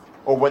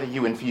 or whether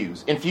you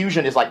infuse.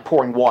 Infusion is like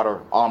pouring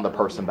water on the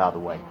person, by the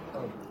way.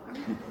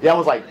 Yeah, I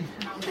was like,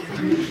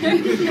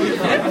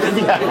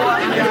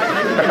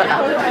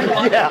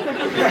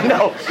 yeah.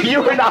 No,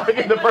 you were not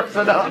picking the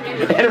person up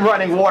and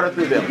running water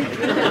through them.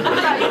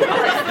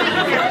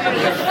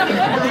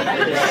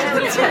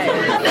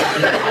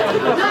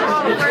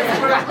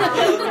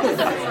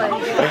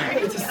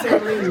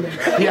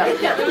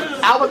 Yeah,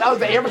 I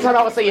was every time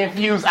I would say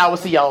infuse, I would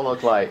see y'all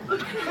look like.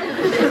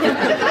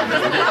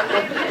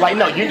 Like,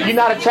 no, you're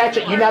not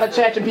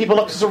attaching people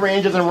up to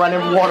syringes and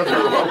running water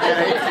through them,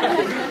 okay?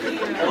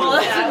 Well,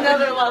 that's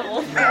another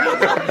level.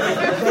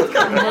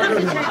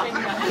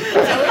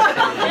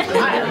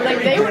 Like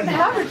they wouldn't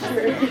have a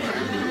church.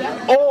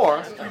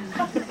 Or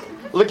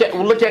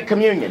look at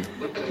communion.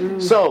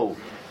 So,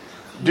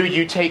 do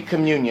you take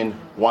communion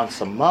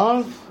once a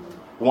month,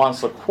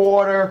 once a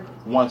quarter,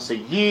 once a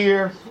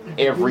year,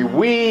 every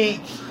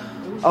week?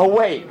 Oh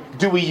wait,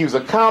 do we use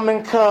a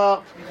common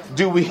cup?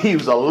 Do we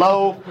use a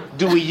loaf?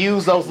 Do we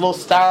use those little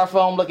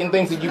styrofoam looking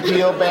things that you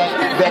peel back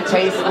that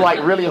taste like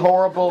really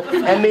horrible?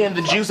 And then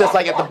the juice that's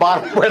like at the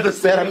bottom where the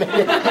sediment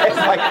is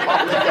like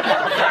falling down.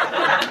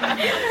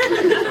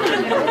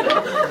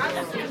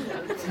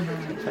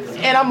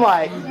 And I'm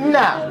like,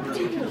 nah.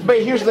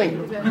 But here's the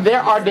thing. There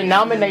are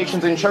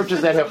denominations and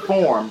churches that have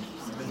formed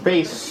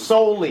based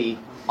solely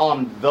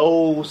on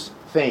those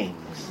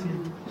things.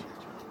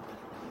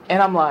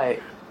 And I'm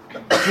like,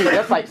 dude,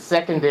 that's like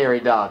secondary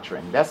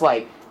doctrine. That's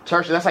like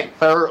church, that's like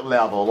third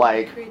level.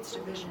 Like, It creates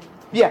division.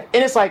 Yeah,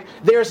 and it's like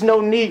there's no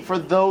need for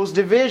those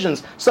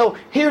divisions. So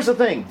here's the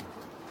thing.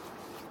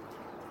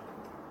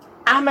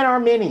 I'm an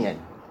Arminian.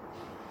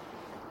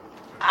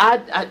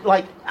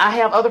 I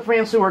have other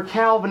friends who are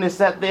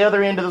Calvinists at the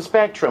other end of the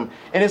spectrum.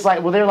 And it's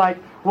like, well, they're like,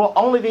 well,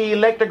 only the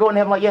elect are going to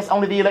heaven. Like, yes,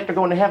 only the elect are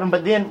going to heaven.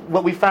 But then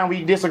what we find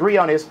we disagree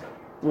on is,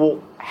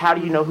 well, how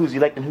do you know who's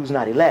elect and who's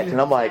not elect?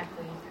 And I'm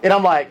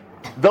like,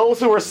 those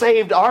who are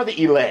saved are the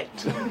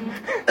elect.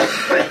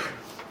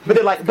 But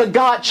they're like, but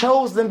God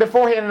chose them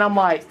beforehand. And I'm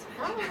like,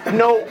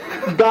 no,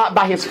 God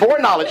by his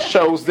foreknowledge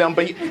chose them.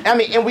 But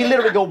and we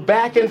literally go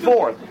back and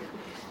forth.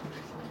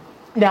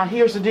 Now,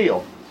 here's the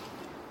deal.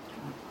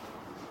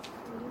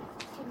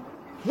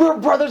 We're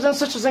brothers and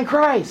sisters in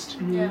Christ.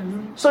 Yeah.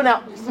 So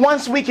now,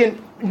 once we can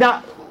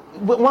not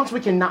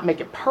make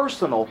it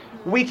personal,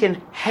 we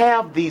can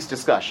have these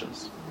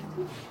discussions.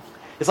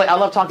 It's like I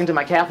love talking to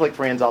my Catholic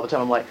friends all the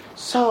time. I'm like,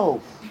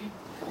 so,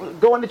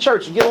 going to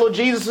church, you get a little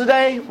Jesus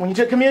today when you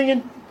took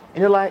communion?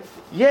 And they're like,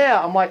 yeah.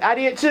 I'm like, I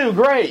did too,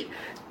 great.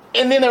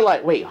 And then they're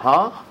like, wait,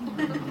 huh?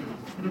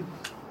 And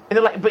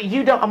they're like, but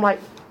you don't. I'm like,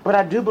 but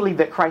I do believe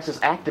that Christ is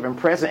active and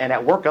present and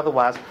at work.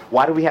 Otherwise,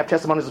 why do we have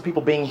testimonies of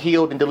people being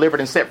healed and delivered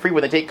and set free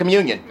when they take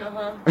communion?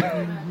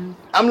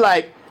 I'm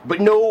like,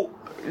 but no.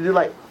 They're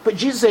like, but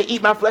Jesus said,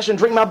 eat my flesh and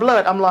drink my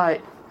blood. I'm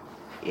like,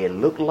 it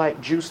looked like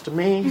juice to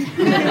me.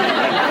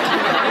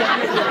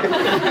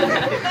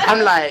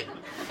 I'm like,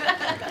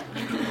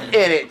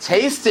 and it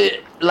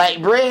tasted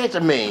like bread to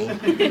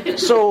me.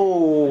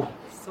 So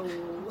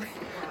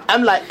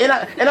I'm like, and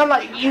I'm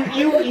like,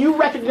 you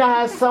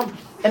recognize some.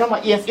 And I'm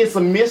like, yes, it's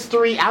a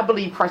mystery. I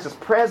believe Christ is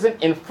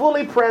present and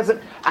fully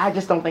present. I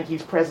just don't think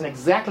he's present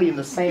exactly in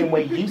the same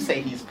way you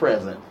say he's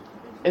present.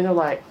 And they're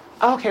like,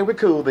 okay, we're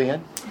cool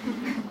then.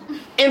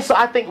 And so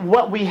I think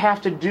what we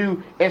have to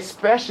do,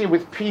 especially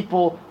with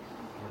people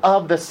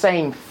of the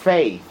same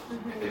faith,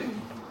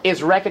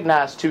 is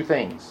recognize two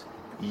things.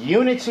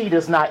 Unity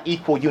does not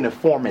equal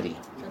uniformity.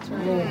 That's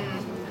right.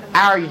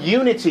 Our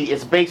unity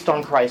is based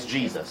on Christ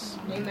Jesus.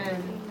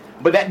 Amen.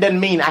 But that doesn't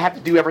mean I have to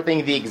do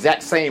everything the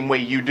exact same way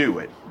you do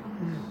it.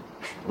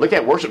 Look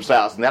at worship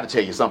styles, and that'll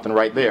tell you something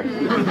right there.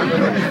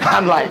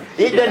 I'm like,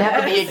 it doesn't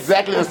have to be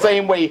exactly the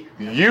same way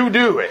you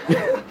do it.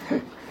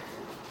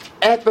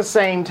 At the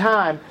same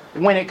time,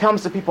 when it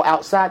comes to people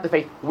outside the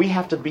faith, we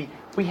have to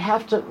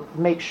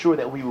make sure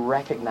that we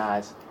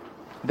recognize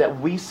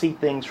that we see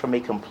things from a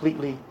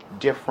completely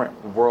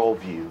different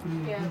worldview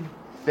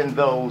than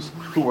those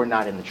who are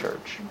not in the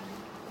church.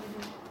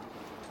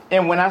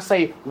 And when I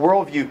say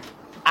worldview,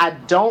 I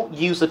don't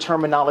use the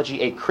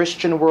terminology a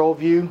Christian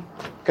worldview,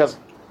 because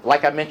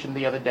like I mentioned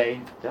the other day,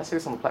 did I say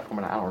this on the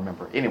platform? I don't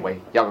remember. Anyway,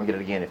 y'all gonna get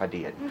it again if I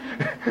did.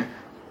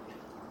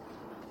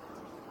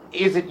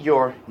 Is it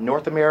your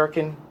North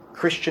American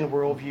Christian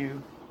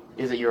worldview?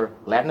 Is it your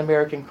Latin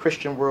American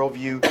Christian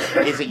worldview?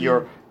 Is it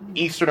your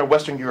Eastern or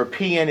Western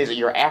European? Is it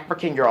your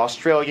African, your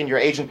Australian, your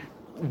Asian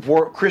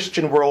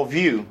Christian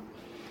worldview?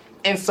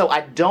 And so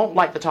I don't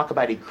like to talk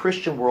about a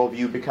Christian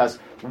worldview because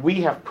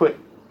we have put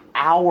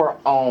our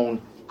own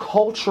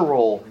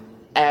cultural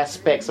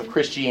aspects of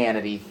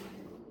Christianity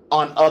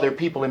on other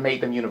people and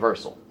made them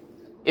universal.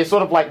 It's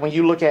sort of like when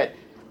you look at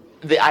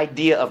the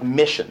idea of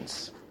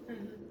missions.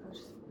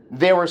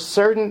 there were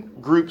certain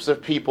groups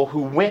of people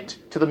who went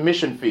to the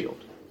mission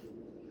field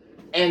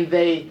and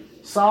they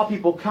saw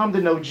people come to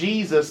know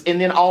Jesus,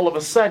 and then all of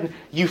a sudden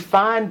you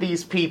find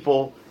these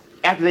people,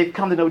 after they've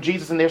come to know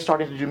Jesus and they're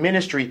starting to do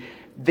ministry,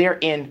 they're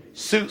in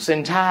suits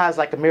and ties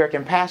like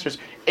American pastors,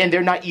 and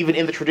they're not even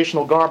in the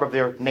traditional garb of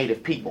their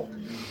native people.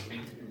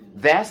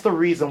 That's the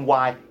reason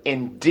why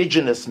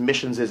indigenous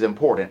missions is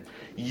important.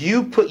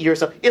 You put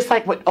yourself, it's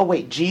like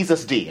what,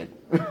 Jesus did.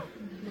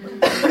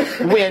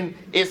 When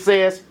it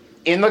says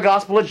in the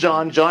Gospel of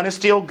John, John is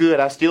still good,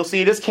 I still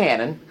see it as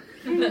canon,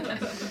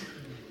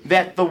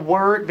 that the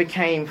Word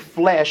became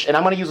flesh, and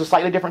I'm going to use a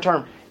slightly different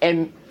term,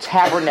 and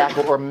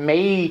tabernacled or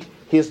made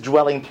his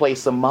dwelling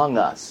place among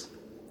us.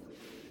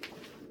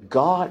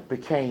 God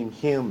became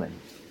human.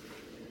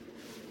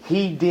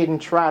 He didn't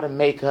try to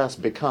make us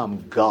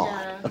become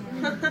God.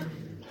 Yeah.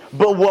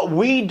 But what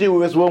we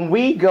do is when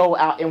we go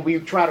out and we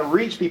try to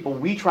reach people,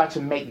 we try to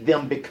make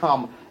them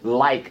become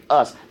like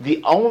us.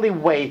 The only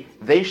way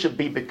they should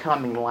be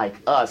becoming like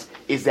us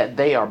is that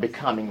they are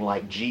becoming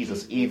like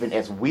Jesus, even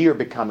as we are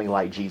becoming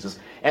like Jesus.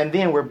 And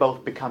then we're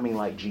both becoming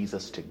like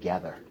Jesus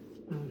together.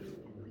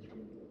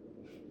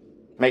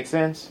 Make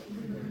sense?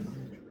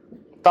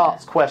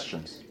 Thoughts,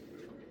 questions?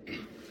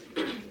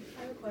 I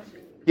have a question.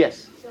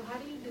 Yes. So how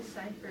do you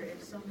decipher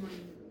if someone,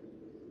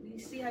 you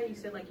see how you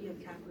said like you have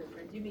Catholic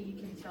friends, you mean you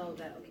can tell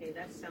that, okay,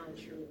 that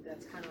sounds true,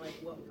 that's kind of like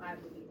what I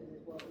believe in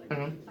as well.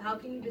 Like, how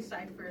can you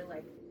decipher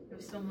like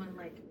if someone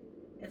like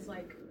is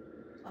like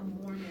a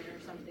Mormon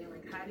or something,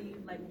 like how do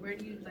you, like where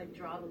do you like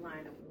draw the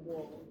line of,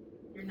 whoa,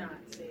 you're not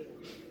saved?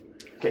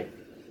 Okay.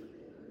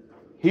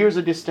 Here's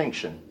a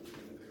distinction.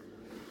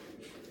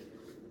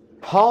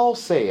 Paul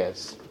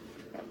says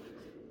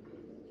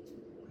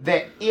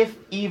that if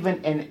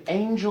even an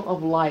angel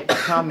of light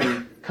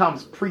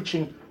comes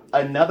preaching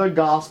another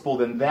gospel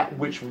than that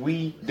which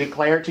we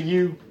declare to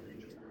you,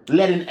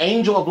 let an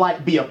angel of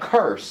light be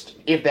accursed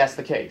if that's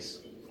the case.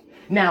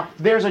 Now,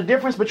 there's a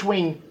difference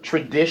between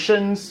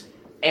traditions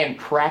and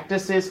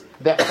practices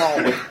that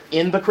fall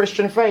within the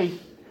Christian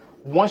faith.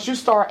 Once you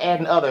start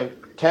adding other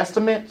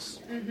testaments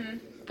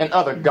and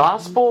other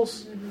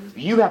gospels,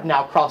 you have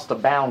now crossed a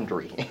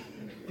boundary.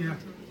 Yeah.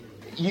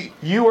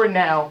 You are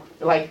now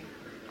like,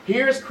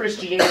 here's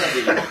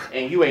Christianity,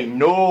 and you ain't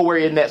nowhere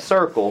in that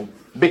circle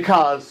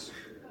because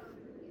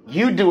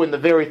you doing the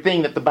very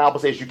thing that the Bible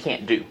says you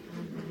can't do.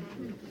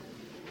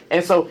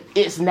 And so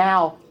it's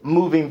now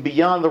moving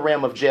beyond the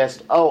realm of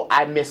just, oh,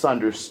 I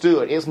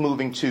misunderstood. It's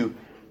moving to,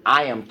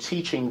 I am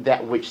teaching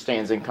that which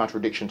stands in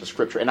contradiction to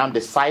Scripture, and I'm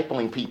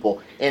discipling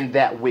people in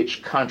that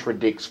which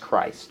contradicts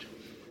Christ.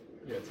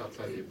 Yeah, it's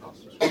outside the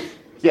Apostles' Creed.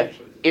 Yeah,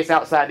 it's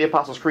outside the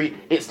Apostles' Creed.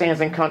 It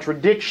stands in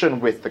contradiction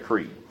with the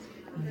Creed.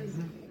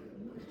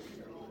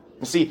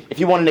 You see, if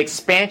you want an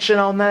expansion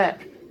on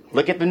that,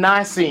 look at the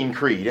Nicene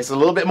Creed. It's a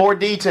little bit more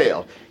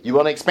detailed. You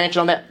want an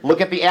expansion on that?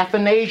 Look at the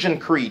Athanasian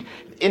Creed.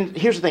 And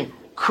here's the thing.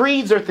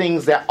 Creeds are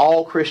things that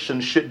all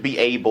Christians should be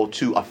able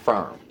to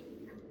affirm.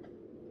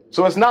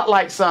 So it's not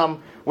like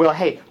some, well,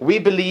 hey, we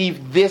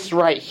believe this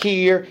right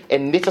here,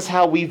 and this is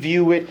how we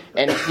view it,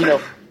 and, you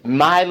know,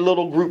 my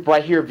little group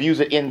right here views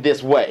it in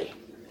this way.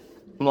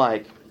 I'm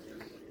like,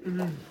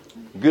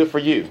 good for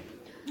you.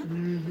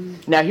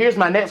 Now, here's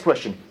my next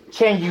question.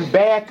 Can you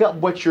back up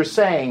what you're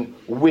saying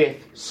with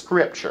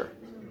Scripture?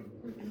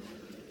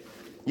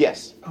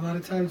 Yes. A lot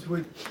of times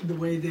with the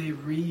way they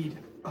read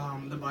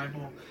the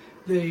Bible,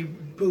 they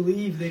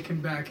believe they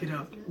can back it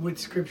up with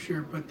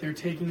Scripture, but they're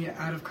taking it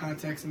out of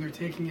context and they're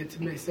taking it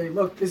to say,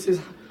 look, this is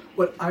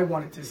what I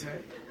wanted to say.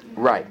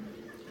 Right.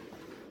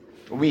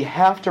 We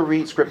have to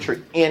read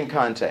Scripture in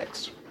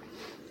context.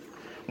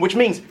 Which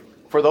means,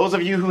 for those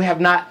of you who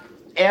have not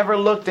ever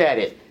looked at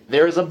it,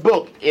 there is a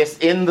book. It's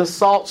in the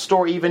Salt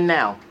store even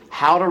now.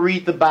 How to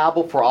Read the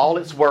Bible for All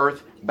It's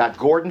Worth by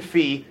Gordon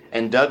Fee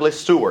and Douglas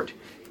Stewart.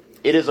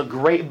 It is a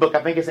great book.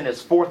 I think it's in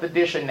its 4th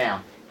edition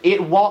now.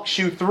 It walks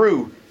you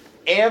through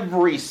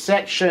every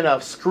section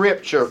of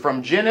Scripture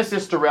from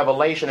Genesis to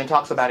Revelation and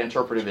talks about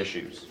interpretive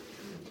issues.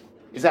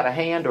 Is that a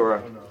hand or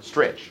a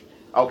stretch?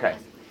 Okay.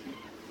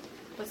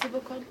 What's the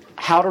book called?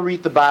 How to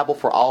Read the Bible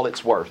for All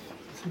It's Worth.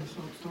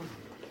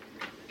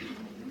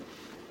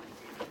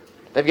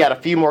 They've got a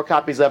few more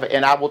copies of it,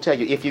 and I will tell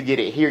you, if you get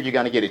it here, you're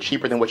going to get it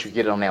cheaper than what you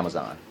get it on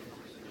Amazon.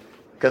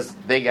 Because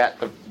they got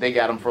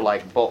them for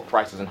like bulk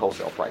prices and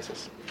wholesale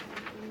prices.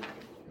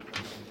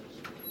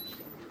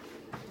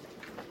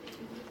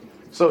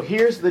 So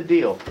here's the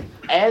deal.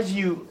 As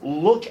you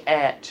look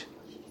at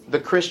the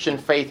Christian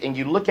faith and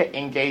you look at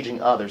engaging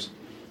others,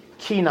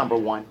 key number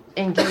 1,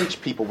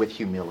 engage people with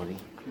humility.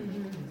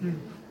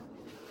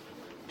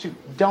 2,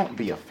 don't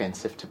be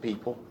offensive to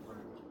people.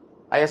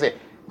 Like I said,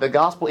 the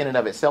gospel in and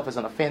of itself is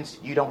an offense.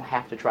 You don't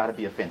have to try to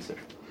be offensive.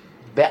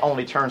 That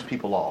only turns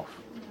people off.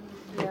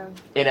 Yeah.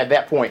 And at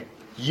that point,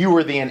 you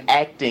are then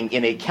acting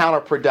in a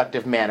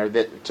counterproductive manner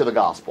to the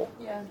gospel.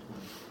 Yeah.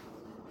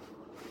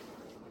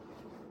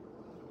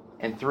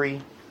 And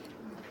 3,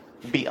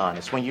 be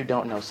honest. When you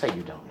don't know, say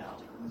you don't know.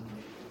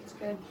 That's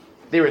good.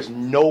 There is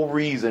no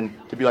reason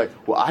to be like,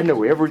 well, I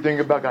know everything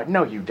about God.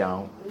 No, you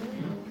don't.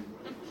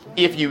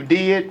 If you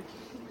did,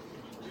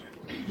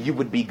 you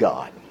would be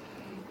God.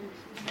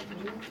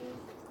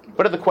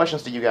 What other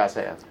questions do you guys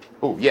have?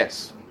 Oh,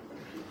 yes.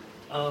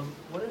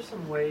 What are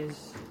some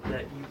ways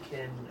that you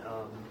can,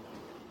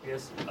 I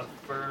guess,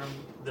 affirm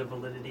the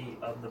validity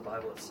of the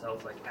Bible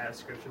itself? Like, as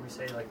Scripture, we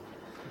say, like,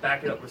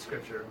 back it up with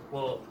Scripture.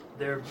 Well,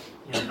 there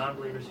are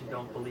non-believers who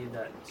don't believe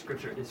that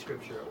Scripture is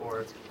Scripture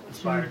or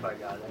inspired by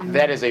God.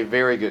 That is a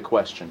very good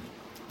question.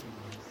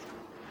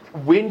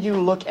 When you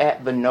look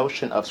at the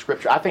notion of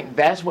Scripture, I think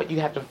that's what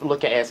you have to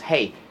look at as,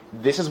 hey,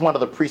 this is one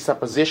of the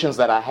presuppositions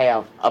that I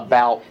have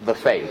about the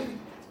faith.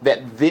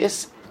 That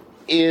this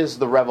is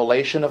the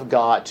revelation of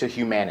God to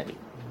humanity.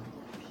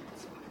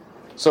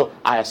 So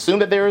I assume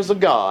that there is a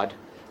God,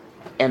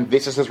 and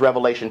this is his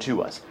revelation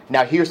to us.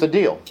 Now here's the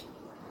deal.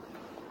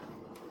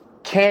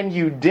 Can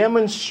you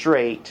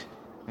demonstrate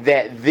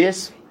that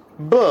this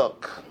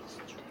book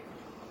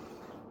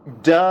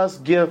does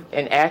give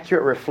an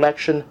accurate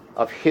reflection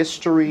of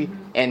history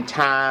and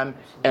time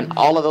and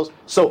all of those?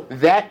 So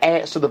that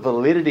adds to the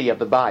validity of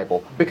the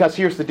Bible. Because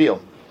here's the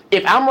deal.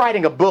 If I'm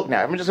writing a book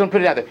now, I'm just going to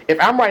put it out there. If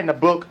I'm writing a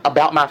book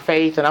about my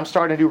faith and I'm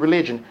starting to do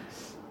religion,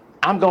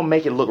 I'm going to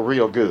make it look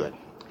real good.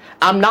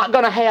 I'm not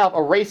going to have a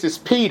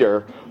racist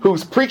Peter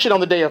who's preaching on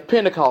the day of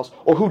Pentecost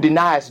or who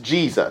denies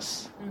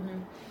Jesus.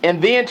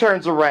 And then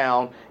turns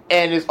around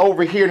and is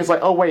over here and it's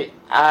like, oh wait,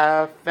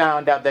 I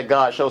found out that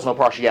God shows no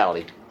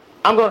partiality.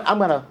 I'm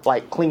gonna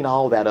like clean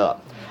all that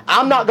up.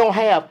 I'm not going to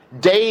have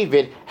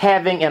David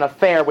having an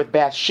affair with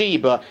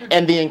Bathsheba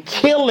and then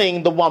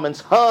killing the woman's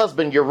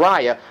husband,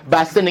 Uriah,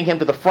 by sending him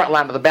to the front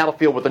line of the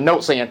battlefield with a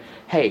note saying,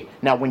 hey,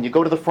 now when you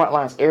go to the front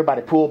lines,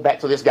 everybody pull back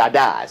till this guy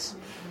dies.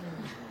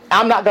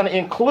 I'm not going to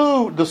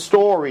include the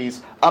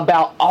stories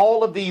about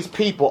all of these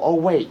people. Oh,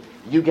 wait,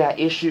 you got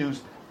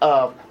issues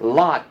of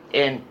Lot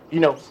and,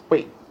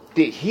 wait,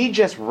 did he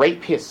just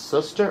rape his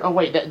sister? Oh,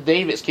 wait, that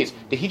David's kids.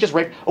 Did he just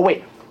rape? Oh,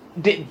 wait.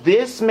 Did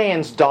this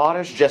man's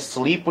daughters just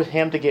sleep with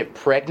him to get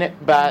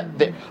pregnant by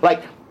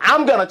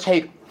I'm going to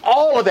take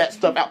all of that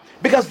stuff out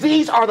because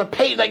these are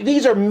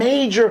these are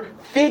major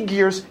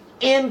figures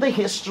in the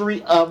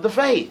history of the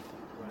faith.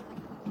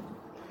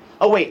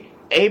 Oh wait,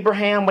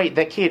 Abraham,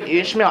 that kid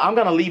Ishmael, I'm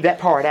going to leave that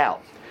part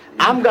out.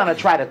 I'm going to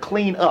try to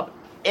clean up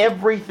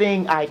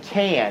everything I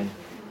can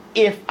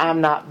if I'm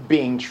not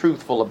being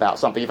truthful about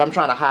something. If I'm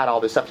trying to hide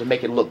all this stuff to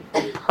make it look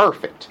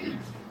perfect.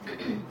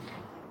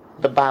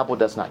 The Bible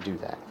does not do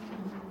that.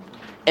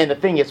 And the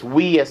thing is,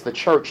 we as the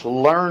church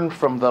learn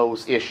from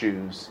those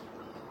issues,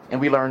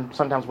 and we learn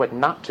sometimes what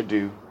not to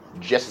do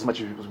just as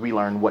much as we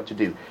learn what to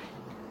do.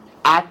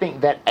 I think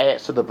that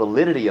adds to the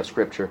validity of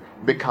Scripture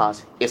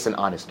because it's an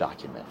honest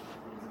document.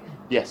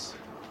 Yes?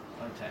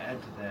 To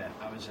add to that,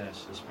 I was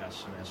asked this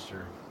past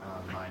semester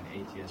by an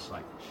atheist,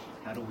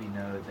 how do we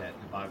know that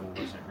the Bible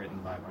wasn't written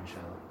by a bunch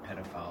of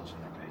pedophiles in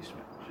their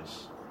basement,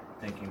 just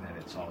thinking that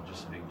it's all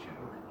just a big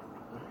joke?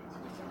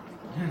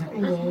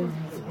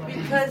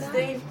 Because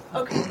okay.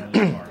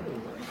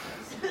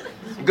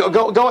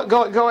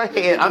 Go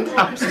ahead.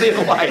 I'm still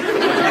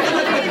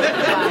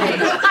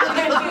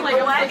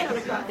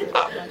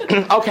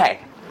okay.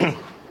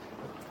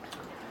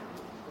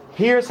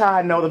 Here's how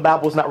I know the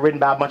Bible was not written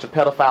by a bunch of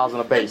pedophiles in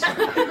a basement.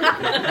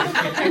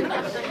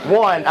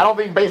 One, I don't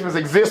think basements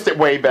existed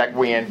way back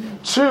when.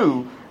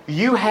 Two,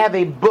 you have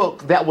a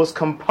book that was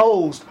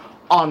composed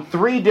on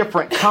 3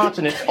 different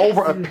continents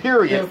over a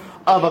period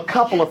of a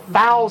couple of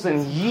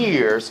thousand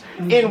years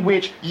in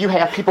which you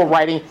have people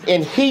writing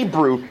in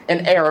Hebrew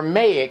and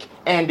Aramaic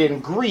and in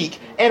Greek.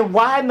 And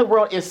why in the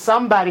world is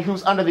somebody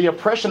who's under the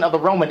oppression of the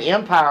Roman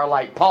Empire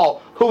like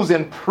Paul, who's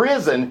in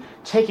prison,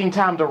 taking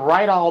time to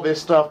write all this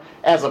stuff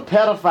as a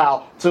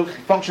pedophile to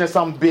function as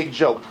some big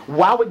joke?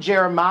 Why would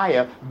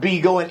Jeremiah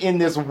be going in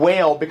this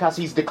well because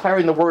he's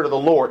declaring the word of the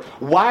Lord?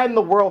 Why in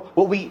the world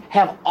would we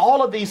have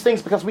all of these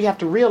things? Because we have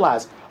to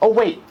realize, oh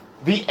wait,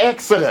 the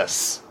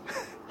Exodus.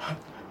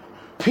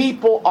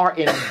 People are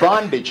in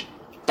bondage.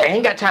 They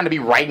ain't got time to be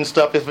writing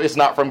stuff if it's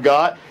not from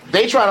God.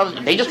 They just try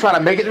to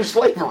make it through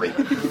slavery.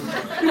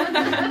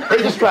 They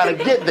just try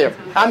to get there.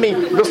 I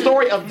mean, the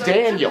story of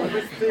Daniel.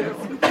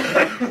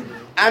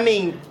 I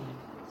mean,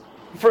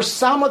 for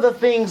some of the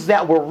things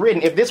that were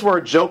written, if this were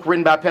a joke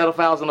written by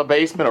pedophiles in a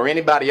basement or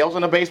anybody else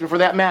in a basement for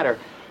that matter,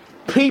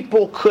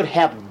 people could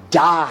have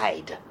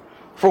died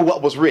for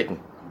what was written.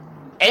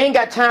 I ain't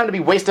got time to be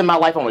wasting my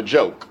life on a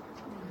joke.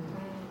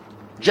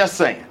 Just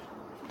saying.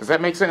 Does that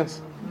make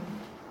sense?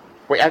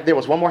 Wait, there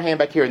was one more hand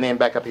back here and then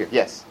back up here.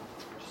 Yes.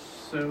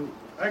 So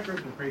I grew up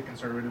in a pretty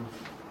conservative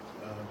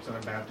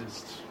Southern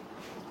Baptist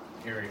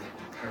area,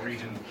 a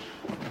region,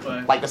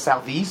 but like the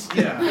Southeast.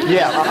 Yeah.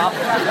 Yeah.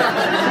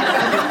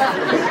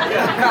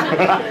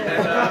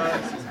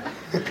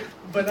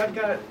 But I've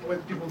got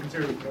what people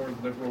consider more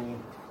liberal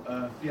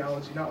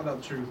theology, not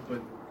without truth,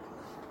 but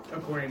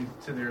according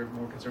to their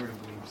more conservative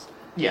beliefs.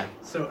 Yeah.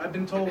 So I've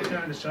been told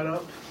kind of to shut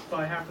up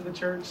by half of the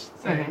church,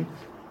 saying,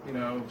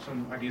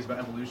 some ideas about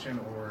evolution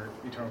or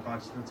eternal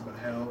consciousness, about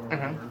hell or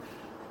whatever.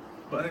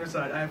 But on the other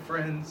side, I have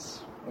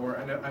friends, or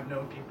I've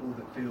known people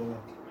that feel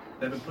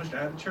that have been pushed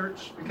out of the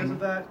church because of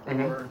that,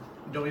 or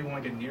don't even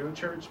want to get near the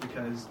church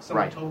because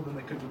someone told them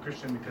they couldn't be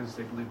Christian because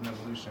they believe in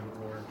evolution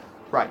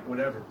or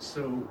whatever.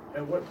 So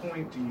at what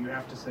point do you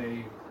have to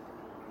say,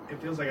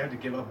 it feels like I have to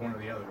give up one or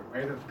the other?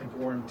 I either have to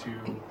conform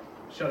to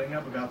shutting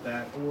up about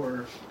that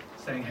or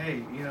saying,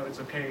 hey, you know, it's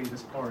okay,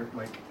 this part,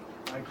 like,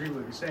 I agree with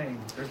what you're saying.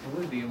 There's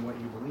validity in what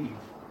you believe,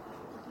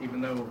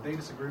 even though they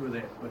disagree with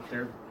it, but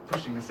they're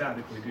pushing this out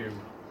if we do.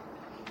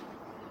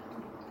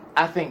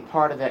 I think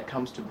part of that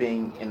comes to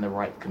being in the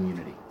right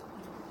community.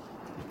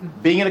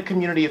 Being in a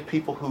community of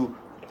people who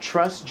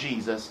trust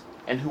Jesus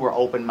and who are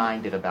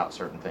open-minded about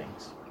certain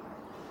things.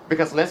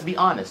 Because let's be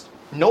honest,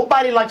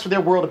 nobody likes for their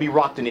world to be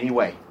rocked in any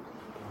way.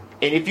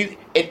 And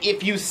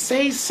if you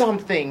say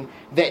something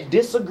that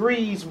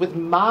disagrees with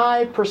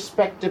my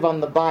perspective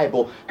on the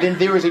Bible, then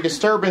there is a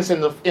disturbance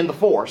in the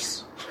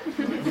force.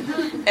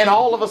 And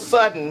all of a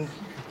sudden,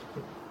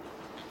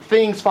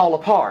 things fall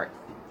apart.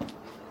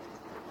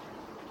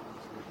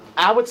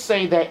 I would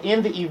say that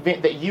in the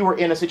event that you were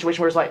in a situation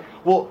where it's like,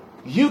 well,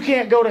 you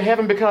can't go to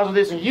heaven because of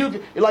this, and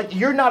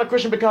you're not a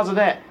Christian because of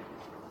that.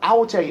 I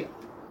will tell you,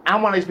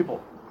 I'm one of these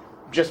people.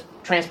 Just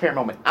transparent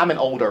moment. I'm an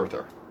old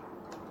earther.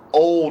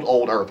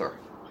 Old earther.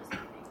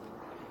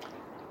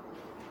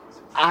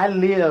 I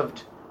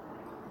lived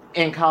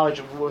in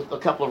college with a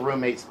couple of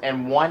roommates,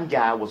 and one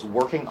guy was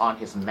working on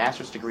his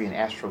master's degree in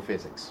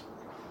astrophysics.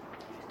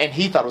 And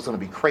he thought it was going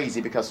to be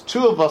crazy because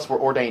two of us were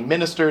ordained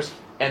ministers,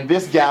 and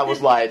this guy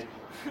was like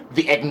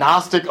the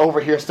agnostic over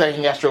here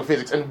studying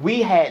astrophysics. And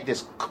we had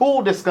this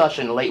cool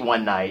discussion late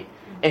one night,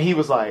 and he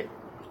was like,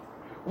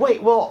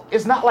 wait, well,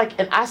 it's not like,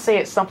 and I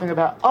said something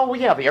about, oh, well,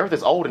 yeah, the earth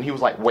is old. And he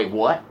was like, wait,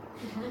 what?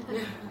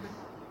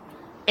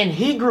 And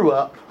he grew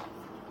up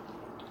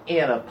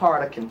in a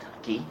part of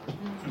Kentucky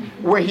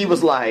where he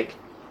was like,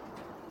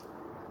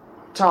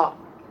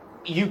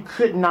 you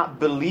could not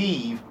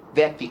believe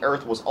that the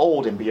earth was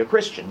old and be a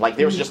Christian. Like,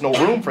 there was just no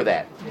room for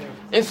that.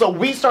 And so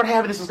we started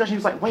having this discussion. He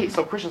was like, wait,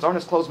 so Christians aren't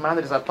as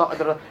closed-minded as I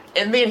thought.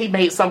 And then he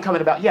made some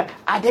comment about, yeah,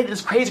 I dated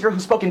this crazy girl who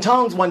spoke in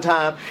tongues one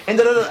time. And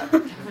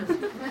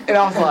And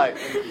I was like,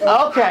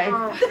 okay.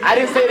 I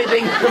didn't say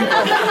anything.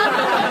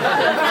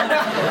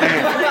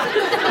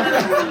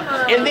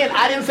 And then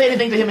I didn't say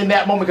anything to him in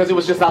that moment because it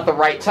was just not the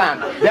right time.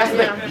 That's the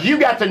thing. You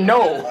got to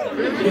know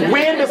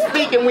when to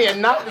speak and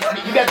when not to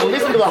speak. You got to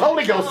listen to the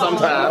Holy Ghost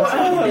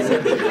sometimes. So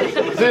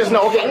there's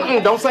no,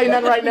 okay, don't say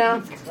nothing right now.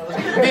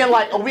 Then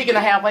like a week and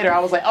a half later, I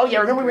was like, oh yeah,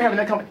 remember we were having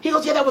that conversation? He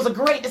goes, yeah, that was a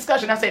great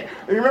discussion. I said,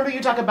 remember you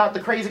talk about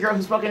the crazy girl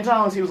who spoke in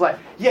tongues? He was like,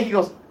 yeah. He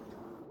goes,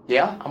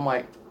 yeah? I'm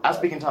like, I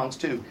speak in tongues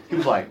too. He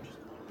was like,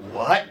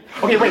 what?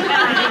 Okay, wait.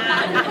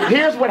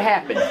 Here's what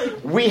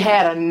happened. We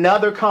had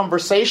another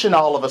conversation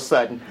all of a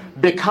sudden.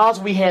 Because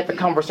we had the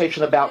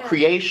conversation about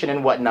creation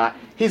and whatnot,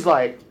 he's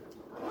like,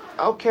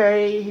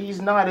 okay,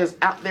 he's not as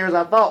out there as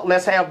I thought.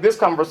 Let's have this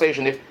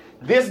conversation. If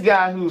this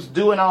guy who's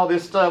doing all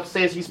this stuff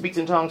says he speaks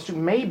in tongues too,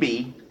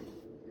 maybe.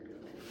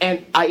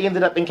 And I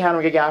ended up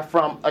encountering a guy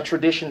from a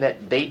tradition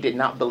that they did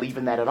not believe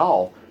in that at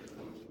all.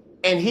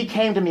 And he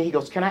came to me, he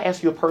goes, can I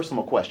ask you a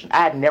personal question?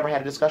 I had never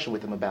had a discussion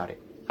with him about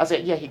it. I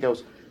said, yeah. He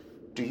goes,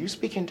 do you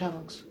speak in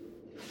tongues?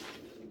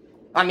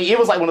 I mean, it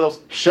was like one of those,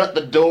 shut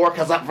the door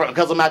because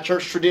of my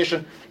church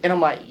tradition. And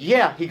I'm like,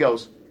 yeah. He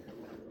goes,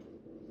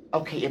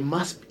 okay,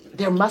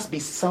 there must be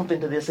something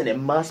to this and it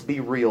must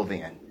be real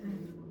then.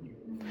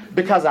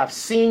 Because I've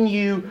seen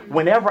you,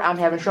 whenever I'm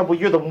having trouble,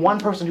 you're the one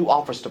person who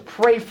offers to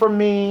pray for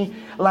me.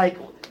 Like,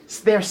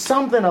 there's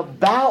something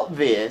about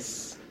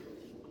this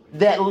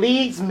that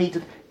leads me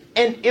to...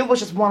 And it was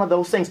just one of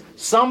those things.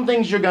 Some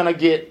things you're going to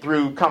get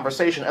through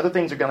conversation. Other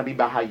things are going to be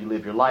about how you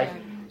live your life.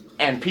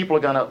 And people are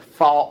going to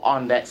fall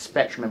on that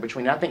spectrum in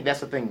between. And I think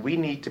that's the thing. We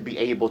need to be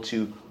able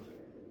to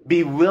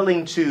be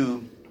willing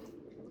to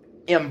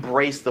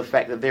embrace the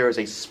fact that there is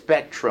a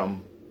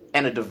spectrum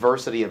and a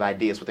diversity of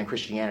ideas within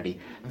Christianity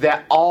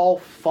that all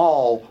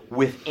fall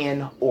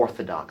within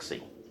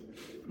orthodoxy.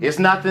 It's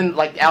nothing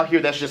like out here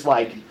that's just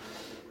like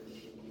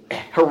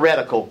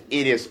heretical.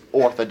 It is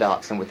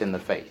orthodox and within the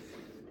faith.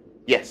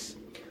 Yes.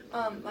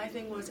 My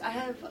thing was,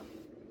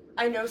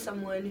 I know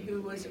someone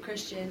who was a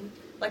Christian,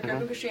 like grew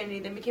up in Christianity,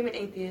 then became an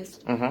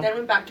atheist, then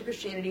went back to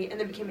Christianity, and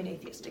then became an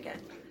atheist again.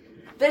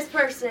 This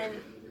person,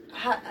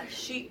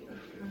 she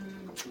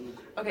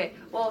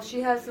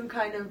has some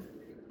kind of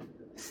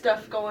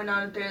stuff going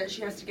on up there that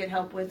she has to get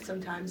help with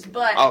sometimes.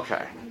 But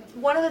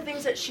one of the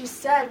things that she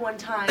said one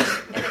time,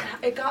 and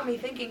it got me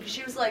thinking, because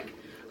she was like,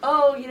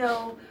 oh, you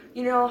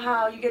know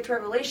how you get to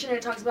Revelation and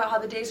it talks about how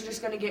the days are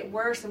just going to get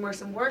worse and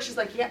worse and worse. She's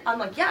like, yeah. I'm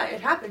like, yeah,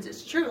 it happens.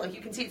 It's true. Like,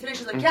 you can see it today.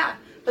 She's like, yeah,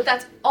 but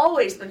that's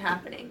always been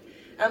happening.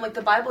 And I'm like,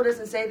 the Bible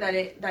doesn't say that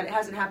it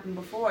hasn't happened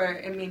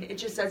before. I mean, it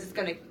just says it's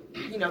going to,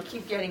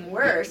 keep getting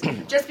worse.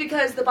 Just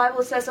because the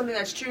Bible says something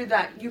that's true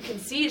that you can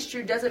see is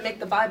true doesn't make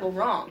the Bible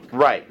wrong.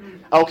 Right.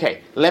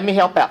 Okay, let me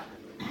help out.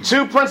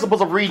 2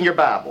 principles of reading your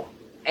Bible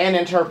and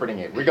interpreting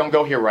it. We're going to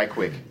go here right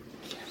quick.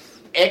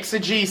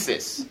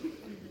 Exegesis.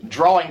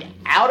 Drawing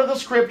out of the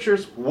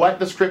scriptures what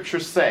the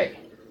scriptures say.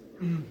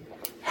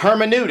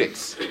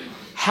 Hermeneutics.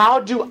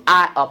 how do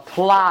I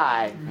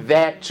apply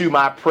that to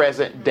my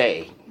present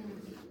day?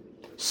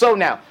 So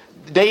now,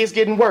 the day is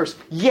getting worse.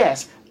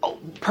 Yes,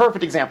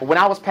 perfect example. When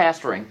I was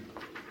pastoring,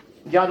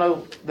 y'all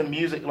know the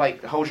music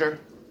like Hosier,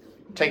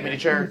 Take Me to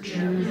Church?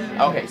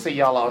 Okay, so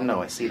y'all all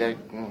know it. See that?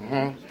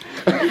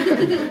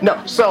 Mm-hmm.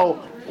 No, so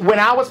when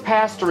I was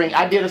pastoring,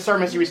 I did a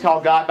sermon series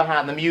called God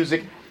Behind the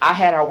Music. I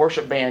had our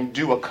worship band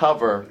do a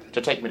cover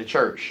to Take Me to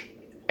Church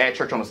at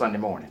church on a Sunday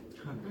morning.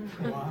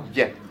 Wow.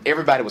 Yeah,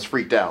 everybody was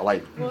freaked out.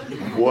 Like,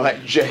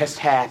 what just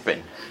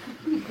happened?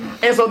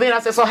 And so then I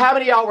said, so how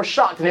many of y'all were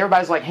shocked? And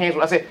everybody's like, hands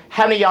went. I said,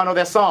 how many of y'all know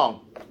that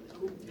song?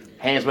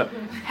 Hands went.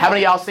 How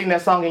many of y'all sing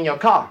that song in your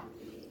car?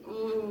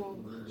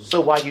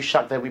 So why are you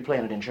shocked that we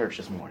playing it in church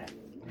this morning?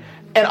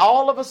 And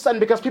all of a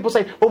sudden, because people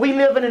say, well, we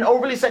live in an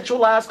overly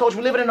sexualized culture.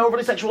 We live in an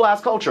overly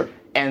sexualized culture.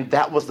 And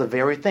that was the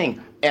very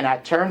thing. And I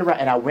turned around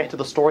and I went to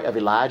the story of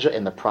Elijah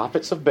and the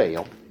prophets of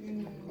Baal.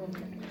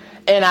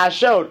 And I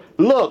showed,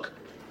 look,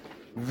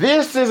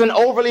 this is an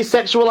overly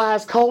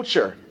sexualized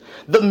culture.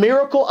 The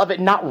miracle of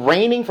it not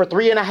raining for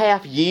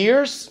 3.5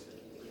 years.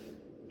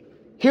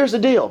 Here's the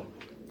deal.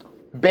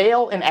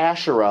 Baal and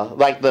Asherah,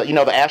 like the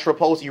Asherah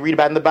post you read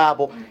about in the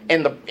Bible,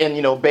 and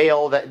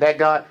Baal, that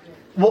god,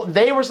 well,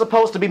 they were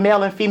supposed to be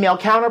male and female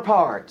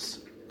counterparts.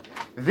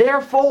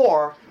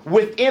 Therefore,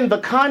 within the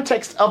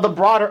context of the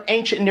broader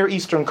ancient Near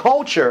Eastern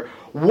culture,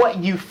 what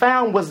you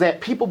found was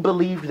that people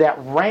believed that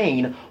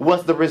rain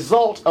was the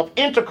result of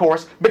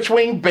intercourse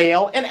between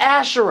Baal and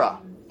Asherah.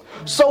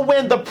 So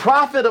when the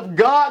prophet of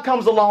God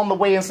comes along the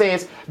way and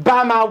says,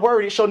 by my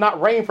word, it shall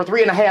not rain for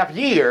 3.5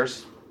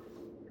 years.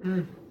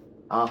 It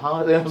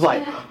was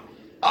like,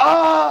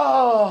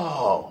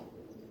 oh.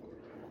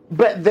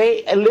 But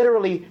they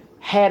literally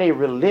had a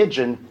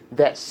religion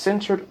that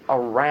centered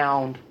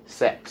around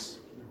sex.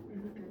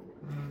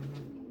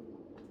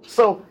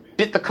 So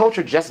did the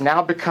culture just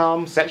now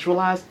become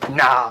sexualized?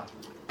 Nah.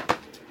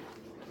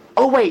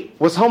 Oh wait,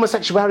 was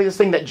homosexuality this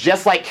thing that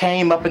just like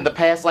came up in the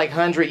past like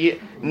 100 years?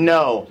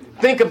 No.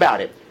 Think about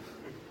it.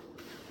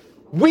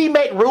 We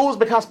make rules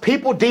because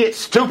people did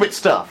stupid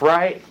stuff,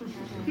 right?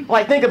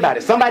 Like, think about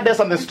it. Somebody does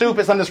something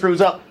stupid, something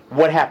screws up.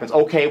 What happens?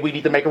 Okay, we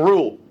need to make a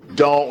rule.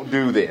 Don't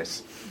do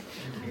this.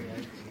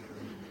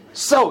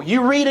 So,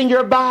 you read in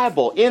your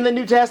Bible, in the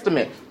New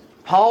Testament,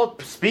 Paul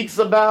speaks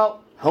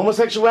about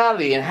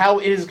homosexuality and how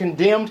it is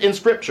condemned in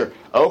Scripture.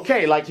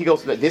 Okay, like he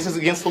goes, this is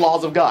against the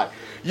laws of God.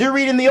 You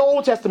read in the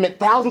Old Testament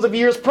thousands of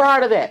years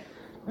prior to that.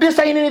 This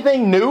ain't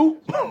anything new.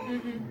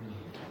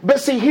 But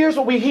see, here's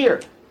what we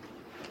hear.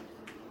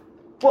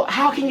 Well,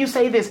 how can you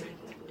say this?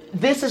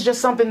 This is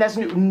just something that's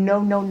new.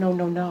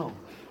 No.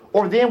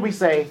 Or then we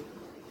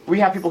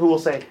have people who will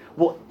say,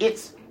 well,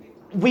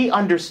 we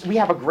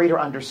have a greater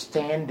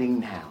understanding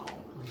now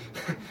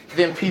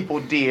than people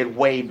did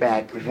way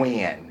back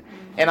when.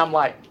 And I'm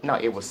like, no,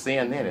 it was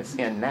sin then, it's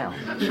sin now.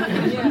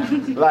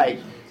 Like,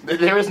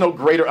 there is no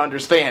greater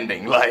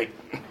understanding. Like,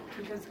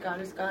 because God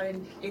is God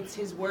and it's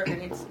His word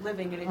and it's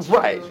living and it's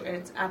right. true and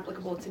it's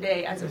applicable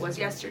today as it was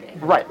yesterday.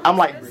 Right. I'm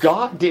like,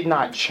 God did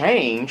not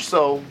change,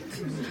 so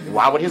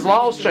why would His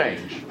laws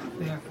change?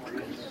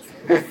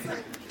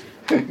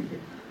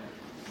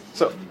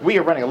 So we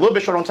are running a little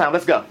bit short on time.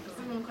 Let's go.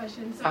 One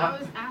question. So I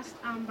was asked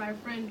by a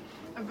friend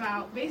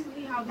about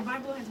basically how the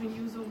Bible has been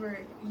used over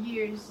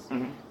years.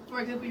 Mm-hmm. For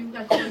example, you've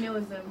got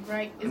colonialism,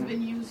 right? It's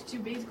been used to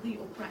basically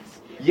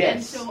oppress. Yes.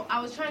 And so I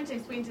was trying to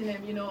explain to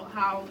them,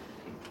 how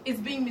it's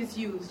being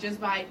misused just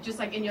like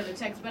any other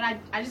text. But I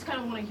just kind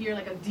of want to hear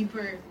like a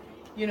deeper,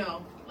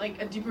 like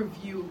a deeper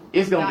view.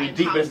 It's going to be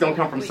deep, but it's going to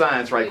come from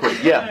science right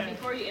quick. Yeah.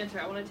 Before you answer,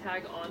 I want to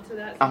tag on to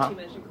that since you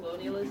mentioned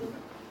colonialism.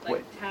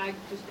 Like tag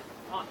just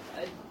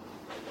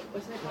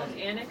what's that called?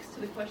 Annex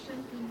to the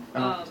question.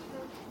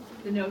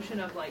 The notion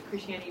of like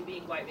Christianity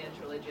being white man's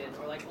religion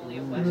or like only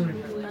a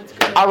Western religion.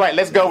 All right,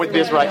 let's go with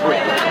this right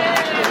quick.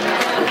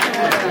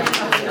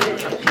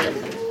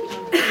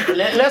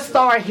 Let's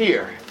start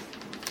here.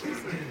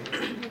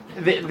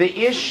 The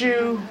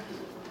issue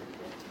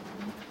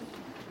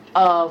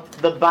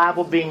of the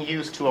Bible being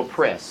used to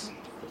oppress.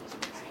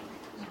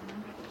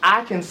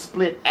 I can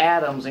split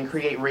atoms and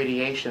create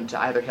radiation to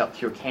either help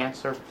cure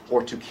cancer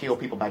or to kill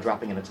people by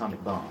dropping an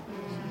atomic bomb.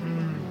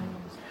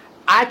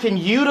 I can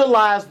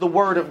utilize the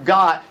Word of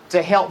God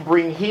to help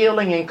bring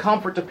healing and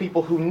comfort to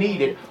people who need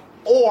it,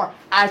 or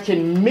I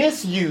can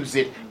misuse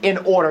it in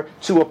order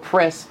to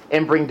oppress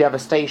and bring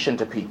devastation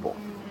to people.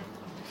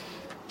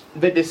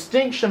 The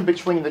distinction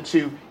between the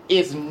two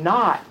is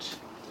not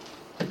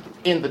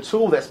in the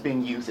tool that's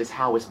being used, it's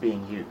how it's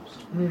being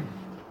used.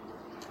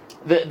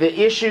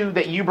 The issue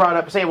that you brought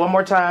up, say it one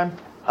more time.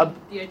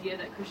 The idea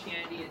that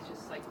Christianity is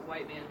just like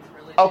white man's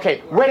religion.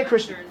 Okay, where did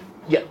Christianity...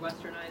 Yeah.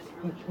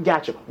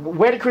 Gotcha.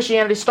 Where did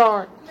Christianity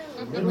start?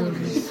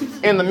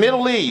 In the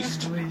Middle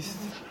East.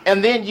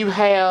 And then you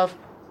have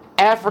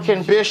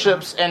African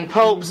bishops and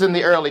popes in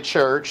the early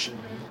church.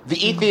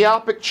 The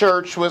Ethiopic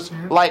church was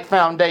like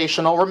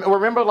foundational.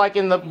 Remember like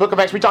in the book of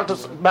Acts, we talked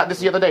about this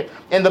the other day.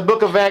 In the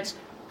book of Acts,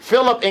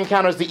 Philip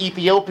encounters the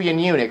Ethiopian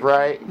eunuch,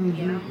 right?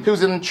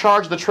 Who's in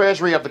charge of the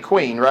treasury of the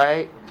queen,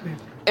 right?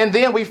 And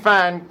then we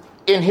find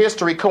in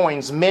history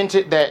coins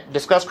minted that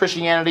discuss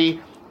Christianity,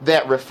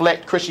 that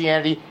reflect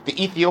Christianity.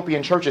 The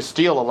Ethiopian church is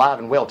still alive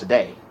and well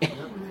today.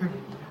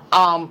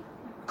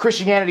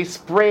 Christianity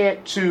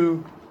spread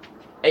to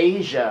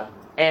Asia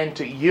and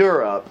to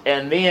Europe,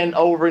 and then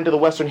over into the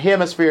Western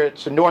Hemisphere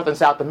to North and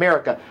South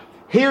America.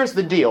 Here's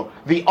the deal.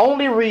 The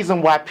only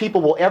reason why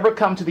people will ever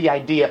come to the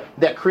idea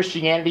that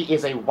Christianity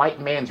is a white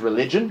man's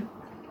religion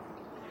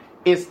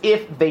is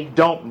if they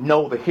don't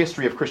know the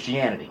history of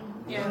Christianity,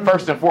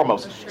 first and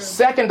foremost.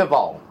 Second of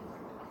all,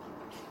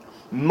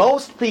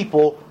 most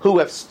people who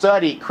have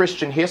studied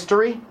Christian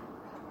history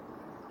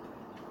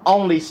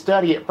only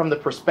study it from the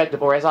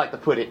perspective, or as I like to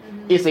put it,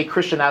 it's a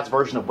Christianized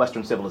version of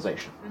Western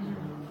civilization.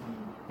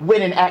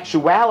 When in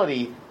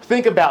actuality,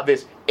 think about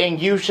this,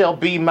 and you shall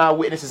be my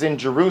witnesses in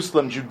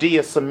Jerusalem,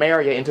 Judea,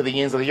 Samaria, and to the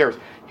ends of the earth.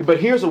 But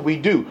here's what we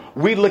do.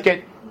 We look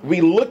at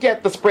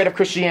the spread of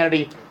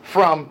Christianity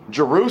from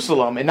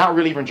Jerusalem, and not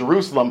really even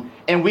Jerusalem,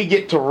 and we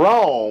get to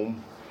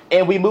Rome,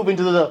 and we move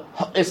into the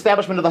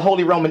establishment of the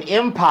Holy Roman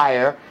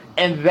Empire,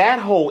 and that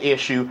whole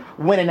issue,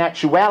 when in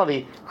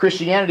actuality,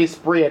 Christianity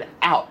spread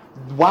out.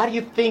 Why do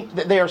you think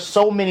that there are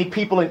so many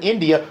people in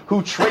India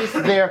who trace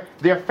their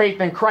faith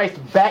in Christ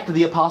back to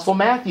the Apostle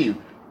Matthew?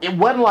 It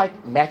wasn't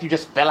like Matthew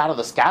just fell out of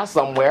the sky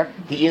somewhere.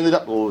 He ended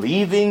up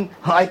leaving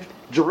like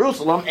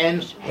Jerusalem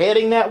and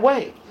heading that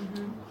way.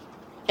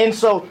 And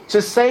so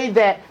to say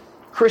that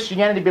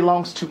Christianity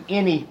belongs to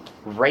any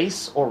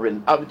race or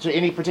to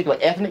any particular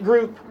ethnic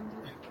group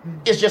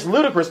is just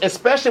ludicrous,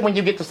 especially when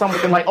you get to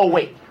something like, oh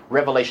wait,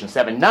 Revelation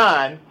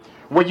 7:9,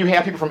 where you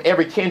have people from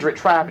every kindred,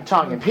 tribe, and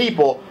tongue and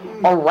people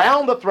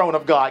around the throne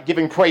of God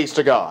giving praise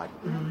to God.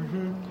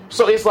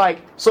 So it's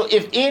like, so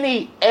if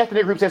any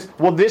ethnic group says,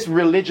 well, this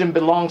religion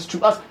belongs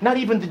to us, not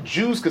even the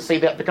Jews could say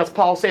that, because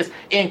Paul says,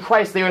 in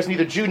Christ there is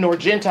neither Jew nor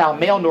Gentile,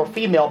 male nor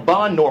female,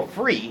 bond nor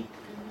free.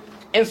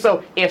 And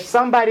so if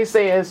somebody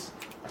says,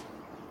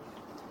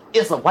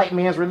 it's a white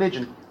man's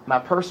religion, my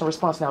personal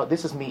response now,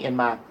 this is me in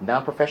my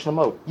non-professional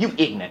mode, you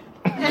ignorant.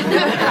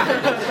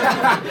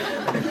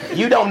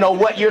 You don't know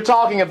what you're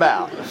talking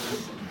about.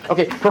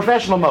 Okay,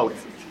 professional mode.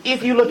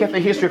 If you look at the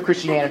history of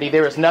Christianity,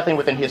 there is nothing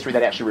within history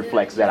that actually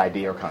reflects that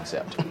idea or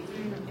concept.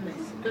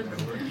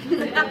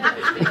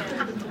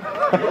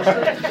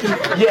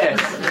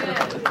 Yes.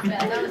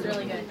 That was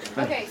really good.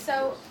 Okay,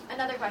 so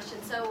another question.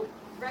 So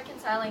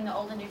reconciling the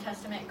Old and New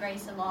Testament,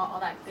 grace and law, all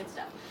that good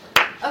stuff.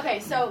 Okay,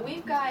 so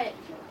we've got,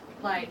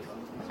 like,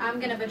 I'm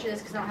going to butcher this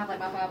because I don't have, like,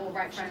 my Bible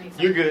right in front of me.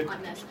 So you're good.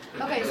 On this.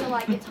 Okay, so,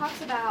 like, it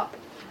talks about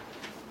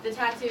the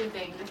tattoo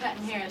thing, the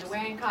cutting hair, the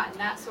wearing cotton,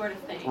 that sort of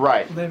thing.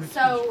 Right.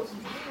 So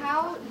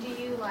how do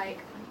you, like,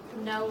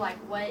 know, like,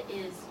 what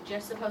is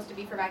just supposed to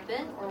be for back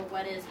then, or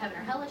what is heaven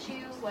or hell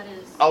issue? What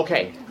is...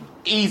 Okay,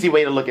 easy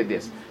way to look at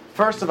this.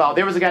 First of all,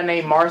 there was a guy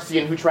named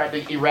Marcion who tried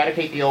to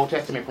eradicate the Old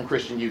Testament from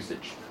Christian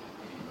usage.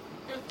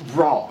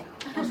 Wrong.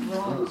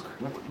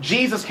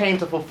 Jesus came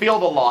to fulfill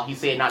the law, he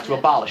said, not to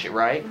abolish it,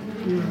 right?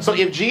 So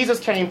if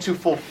Jesus came to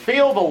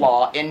fulfill the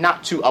law and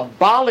not to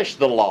abolish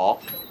the law,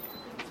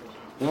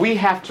 we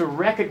have to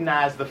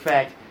recognize the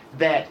fact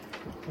that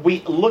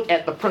we look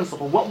at the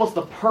principle. What was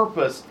the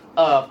purpose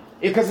of,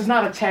 because it's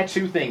not a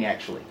tattoo thing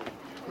actually.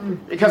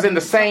 Because in the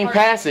same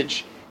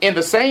passage,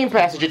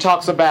 it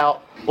talks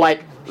about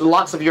like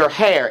lots of your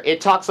hair.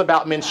 It talks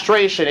about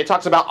menstruation. It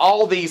talks about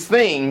all these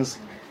things.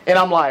 And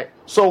I'm like,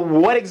 so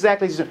what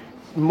exactly is it?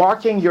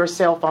 Marking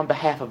yourself on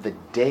behalf of the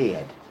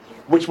dead,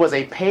 which was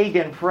a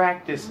pagan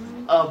practice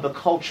of the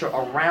culture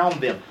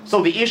around them.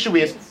 So the issue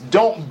is,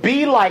 don't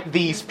be like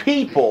these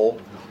people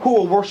who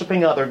are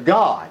worshiping other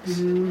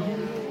gods.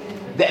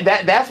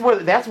 That's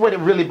what it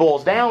really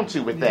boils down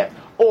to with that.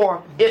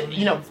 Or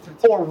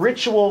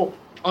ritual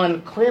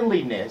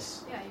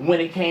uncleanliness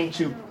when it came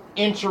to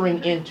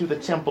entering into the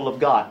temple of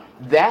God.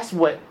 That's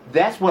what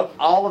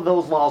all of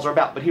those laws are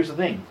about. But here's the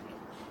thing: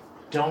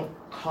 don't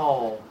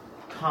call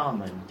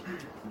common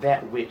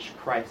that which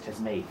Christ has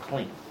made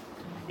clean.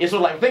 It's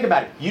sort of like, think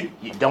about it. You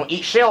don't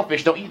eat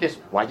shellfish. Don't eat this.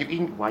 Why you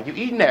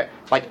eating that?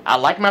 Like, I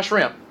like my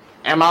shrimp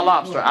and my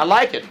lobster. I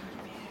like it.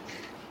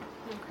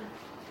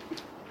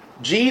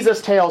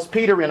 Jesus tells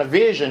Peter in a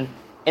vision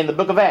in the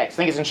book of Acts, I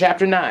think it's in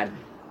chapter 9,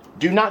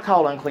 do not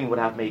call unclean what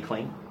I've made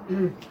clean.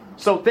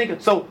 So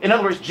in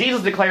other words,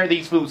 Jesus declared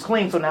these foods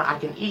clean, so now I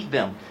can eat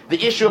them.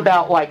 The issue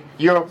about like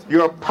your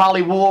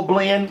poly wool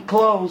blend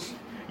clothes,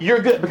 you're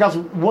good, because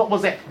what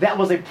was that? That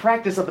was a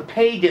practice of the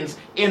pagans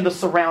in the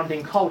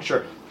surrounding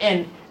culture.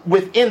 And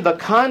within the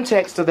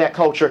context of that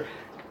culture,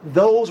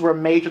 those were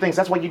major things.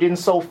 That's why you didn't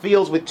sow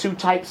fields with two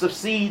types of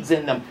seeds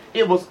in them.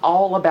 It was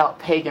all about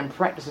pagan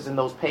practices, and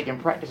those pagan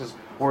practices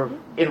were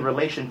in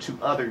relation to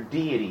other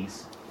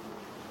deities.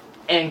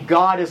 And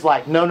God is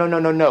like,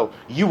 no.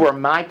 You are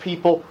my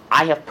people.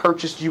 I have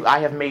purchased you. I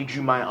have made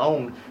you my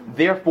own.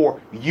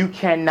 Therefore, you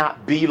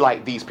cannot be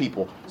like these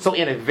people. So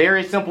in a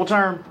very simple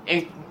term,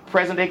 in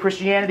present-day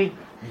Christianity,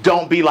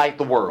 don't be like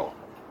the world.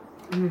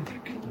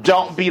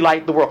 Don't be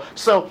like the world.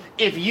 So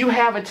if you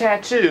have a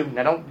tattoo,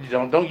 now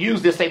don't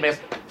use this statement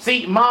as,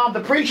 see, Mom, the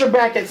preacher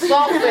back at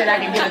Salt said I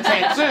can get a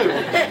tattoo.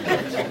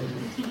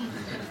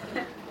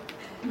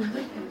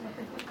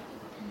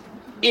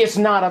 It's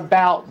not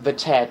about the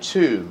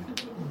tattoo.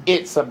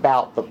 It's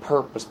about the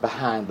purpose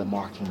behind the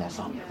marking that's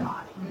on your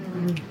body.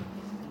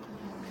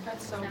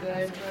 That's so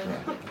good.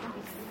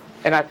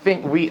 And I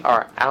think we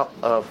are out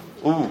of,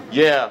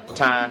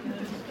 time.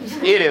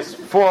 It is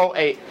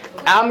 4:08.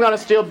 I'm going to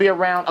still be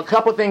around. A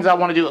couple things I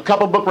want to do. A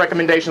couple book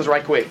recommendations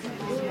right quick.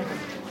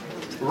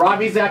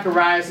 Ravi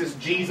Zacharias'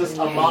 Jesus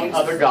Among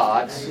Other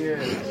Gods.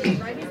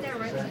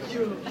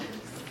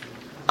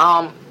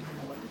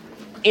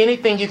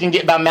 Anything you can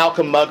get by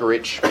Malcolm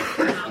Muggeridge.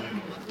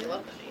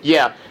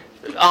 Yeah.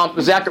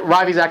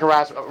 Ravi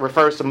Zacharias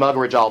refers to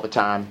Muggeridge all the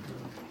time.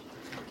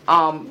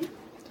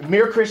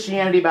 Mere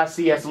Christianity by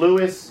C.S.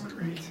 Lewis.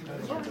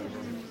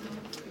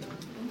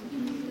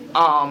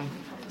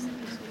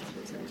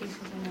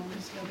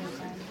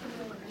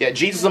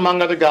 Jesus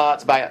Among Other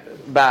Gods by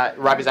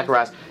Ravi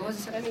Zacharias.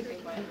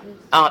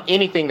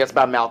 Anything that's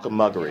by Malcolm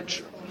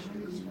Muggeridge.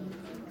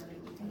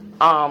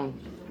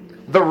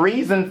 The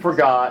Reason for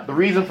God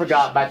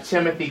by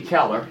Timothy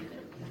Keller.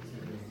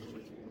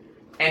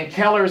 And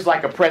Keller's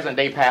like a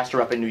present-day pastor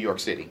up in New York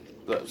City.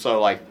 So,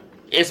 like,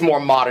 it's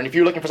more modern. If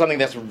you're looking for something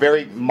that's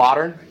very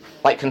modern,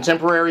 like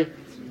contemporary,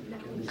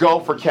 go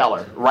for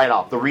Keller right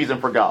off. The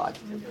Reason for God.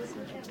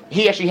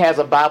 He actually has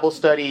a Bible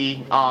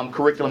study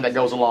curriculum that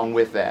goes along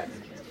with that.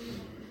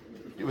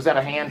 Was that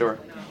a hand or?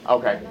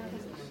 Okay.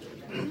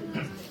 Do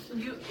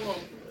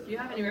you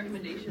have any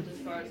recommendations as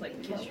far as like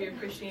the history of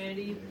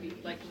Christianity,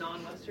 like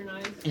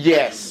non-Westernized?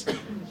 Yes.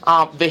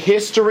 The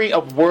History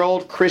of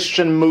World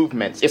Christian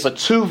Movements. It's a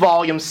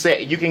 2-volume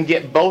set. You can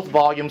get both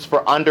volumes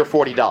for under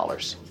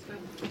 $40.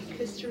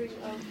 History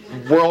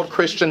of World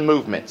Christian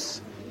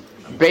Movements.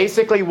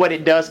 Basically what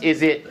it does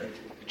is it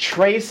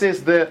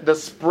traces the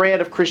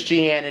spread of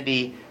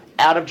Christianity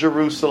out of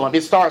Jerusalem.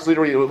 It starts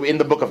literally in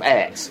the book of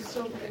Acts.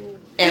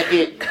 And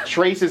it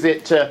traces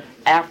it to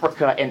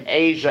Africa and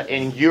Asia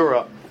and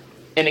Europe.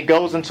 And it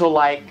goes until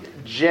like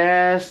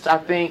just, I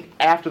think,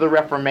 after the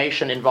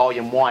Reformation in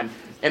Volume 1.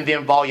 And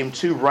then Volume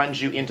 2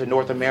 runs you into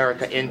North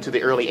America into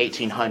the early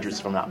 1800s,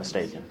 if I'm not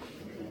mistaken.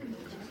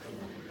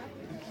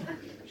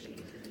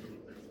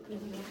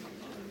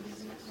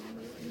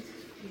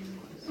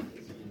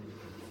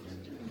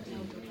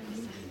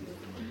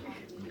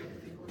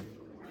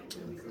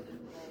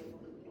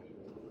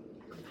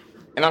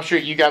 And I'm sure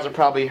you guys have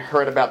probably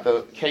heard about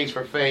the Case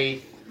for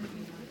Faith.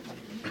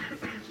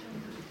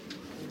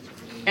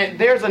 And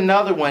there's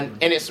another one,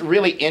 and it's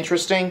really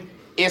interesting.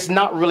 It's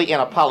not really an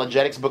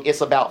apologetics book.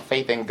 It's about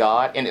faith in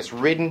God, and it's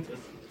written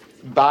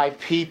by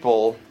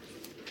people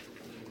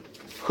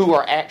who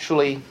are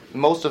actually,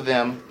 most of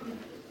them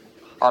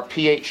are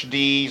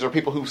PhDs or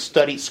people who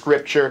studied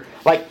Scripture.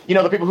 Like, you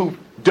know, the people who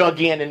dug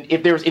in, and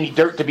if there's any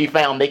dirt to be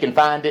found, they can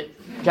find it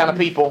kind of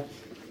people.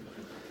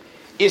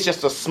 It's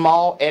just a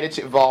small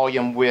edited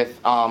volume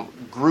with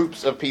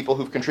groups of people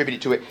who've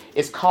contributed to it.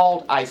 It's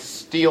called I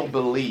Still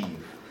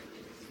Believe.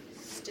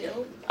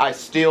 I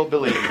Still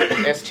Believe.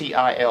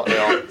 STILL.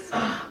 Is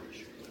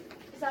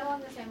that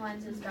along the same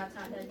lines as God's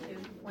Not Dead too?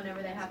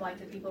 Whenever they have like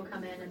the people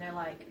come in and they're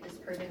like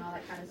disproving all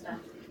that kind of stuff?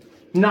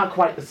 Not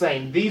quite the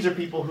same. These are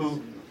people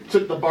who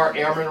took the Bart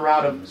Ehrman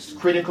route of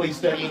critically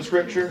studying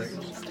Scripture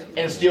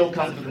and still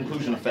come to the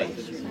conclusion of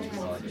faith.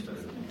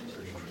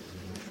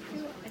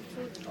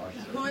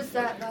 Who is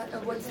that?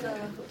 What's the?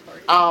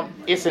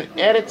 It's an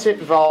edited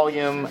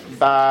volume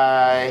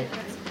by.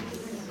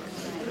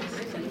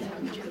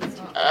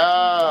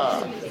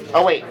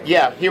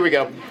 Here we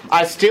go.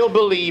 I Still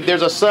Believe.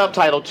 There's a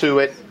subtitle to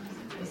it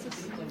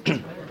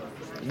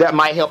that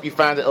might help you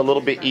find it a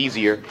little bit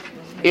easier.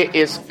 It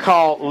is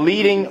called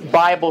Leading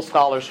Bible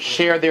Scholars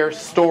Share Their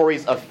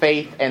Stories of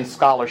Faith and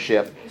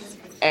Scholarship.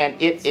 And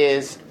it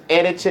is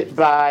edited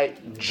by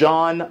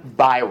John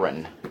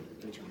Byron.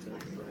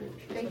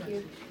 Thank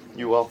you.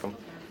 You're welcome.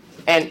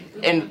 And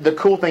the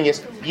cool thing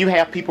is you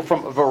have people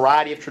from a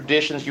variety of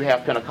traditions. You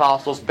have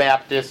Pentecostals,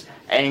 Baptists,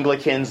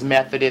 Anglicans,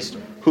 Methodists,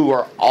 who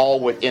are all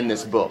within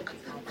this book.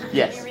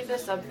 Yes? Can you read the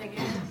subject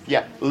again?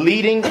 Yeah.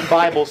 Leading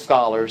Bible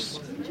Scholars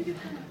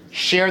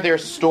Share Their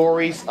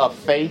Stories of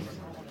Faith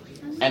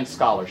and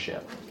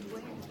Scholarship.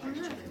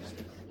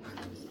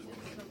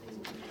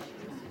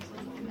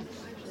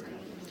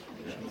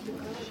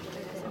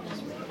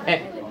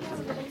 And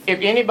if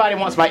anybody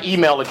wants my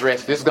email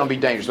address, this is going to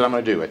be dangerous, but I'm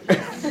going to do it.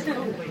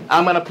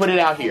 I'm going to put it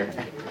out here.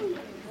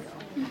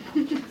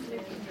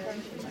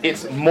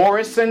 It's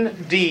Morrison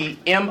D,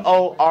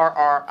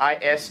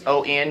 MORRISOND.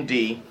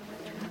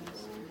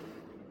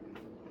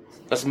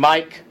 That's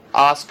Mike,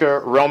 Oscar,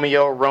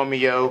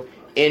 Romeo,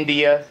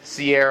 India,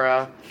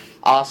 Sierra,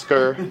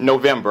 Oscar,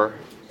 November,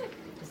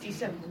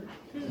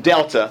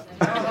 Delta,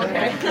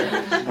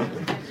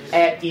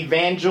 at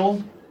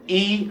Evangel,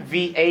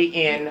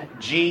 EVANGEL.edu.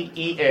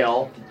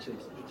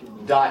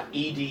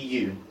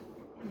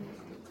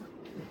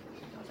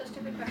 So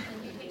stupid question.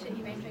 Do you teach at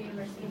Evangel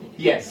University?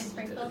 Yes. In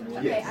Springfield?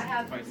 Okay, Yes. I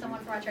have someone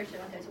from our church that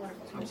went there. It's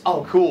wonderful.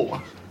 Oh,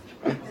 cool.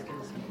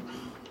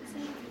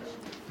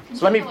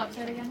 So let me. Spell the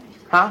website again.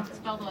 Huh?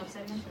 Spell the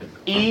website again.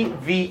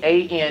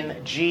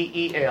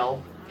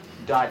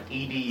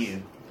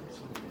 evangel.edu.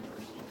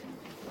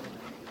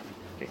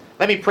 Okay.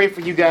 Let me pray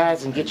for you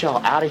guys and get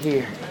y'all out of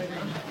here.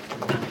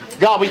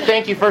 God, we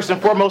thank you first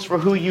and foremost for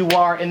who you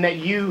are and that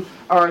you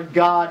are a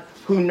God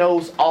who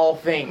knows all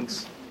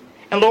things.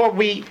 And Lord,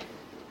 we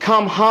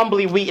come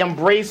humbly, we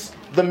embrace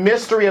the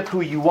mystery of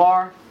who you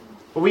are,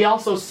 but we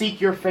also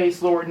seek your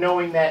face, Lord,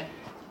 knowing that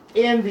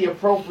in the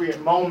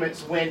appropriate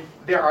moments when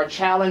there are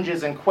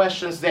challenges and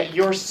questions, that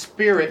your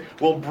Spirit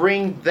will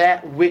bring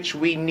that which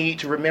we need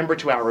to remember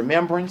to our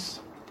remembrance.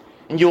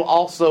 And you'll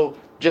also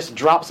just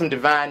drop some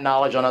divine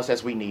knowledge on us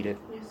as we need it.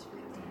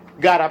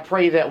 God, I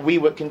pray that we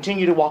would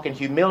continue to walk in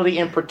humility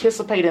and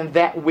participate in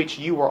that which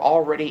you are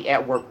already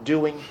at work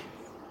doing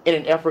in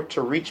an effort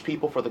to reach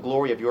people for the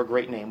glory of your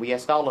great name. We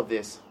ask all of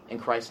this in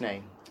Christ's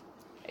name.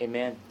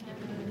 Amen.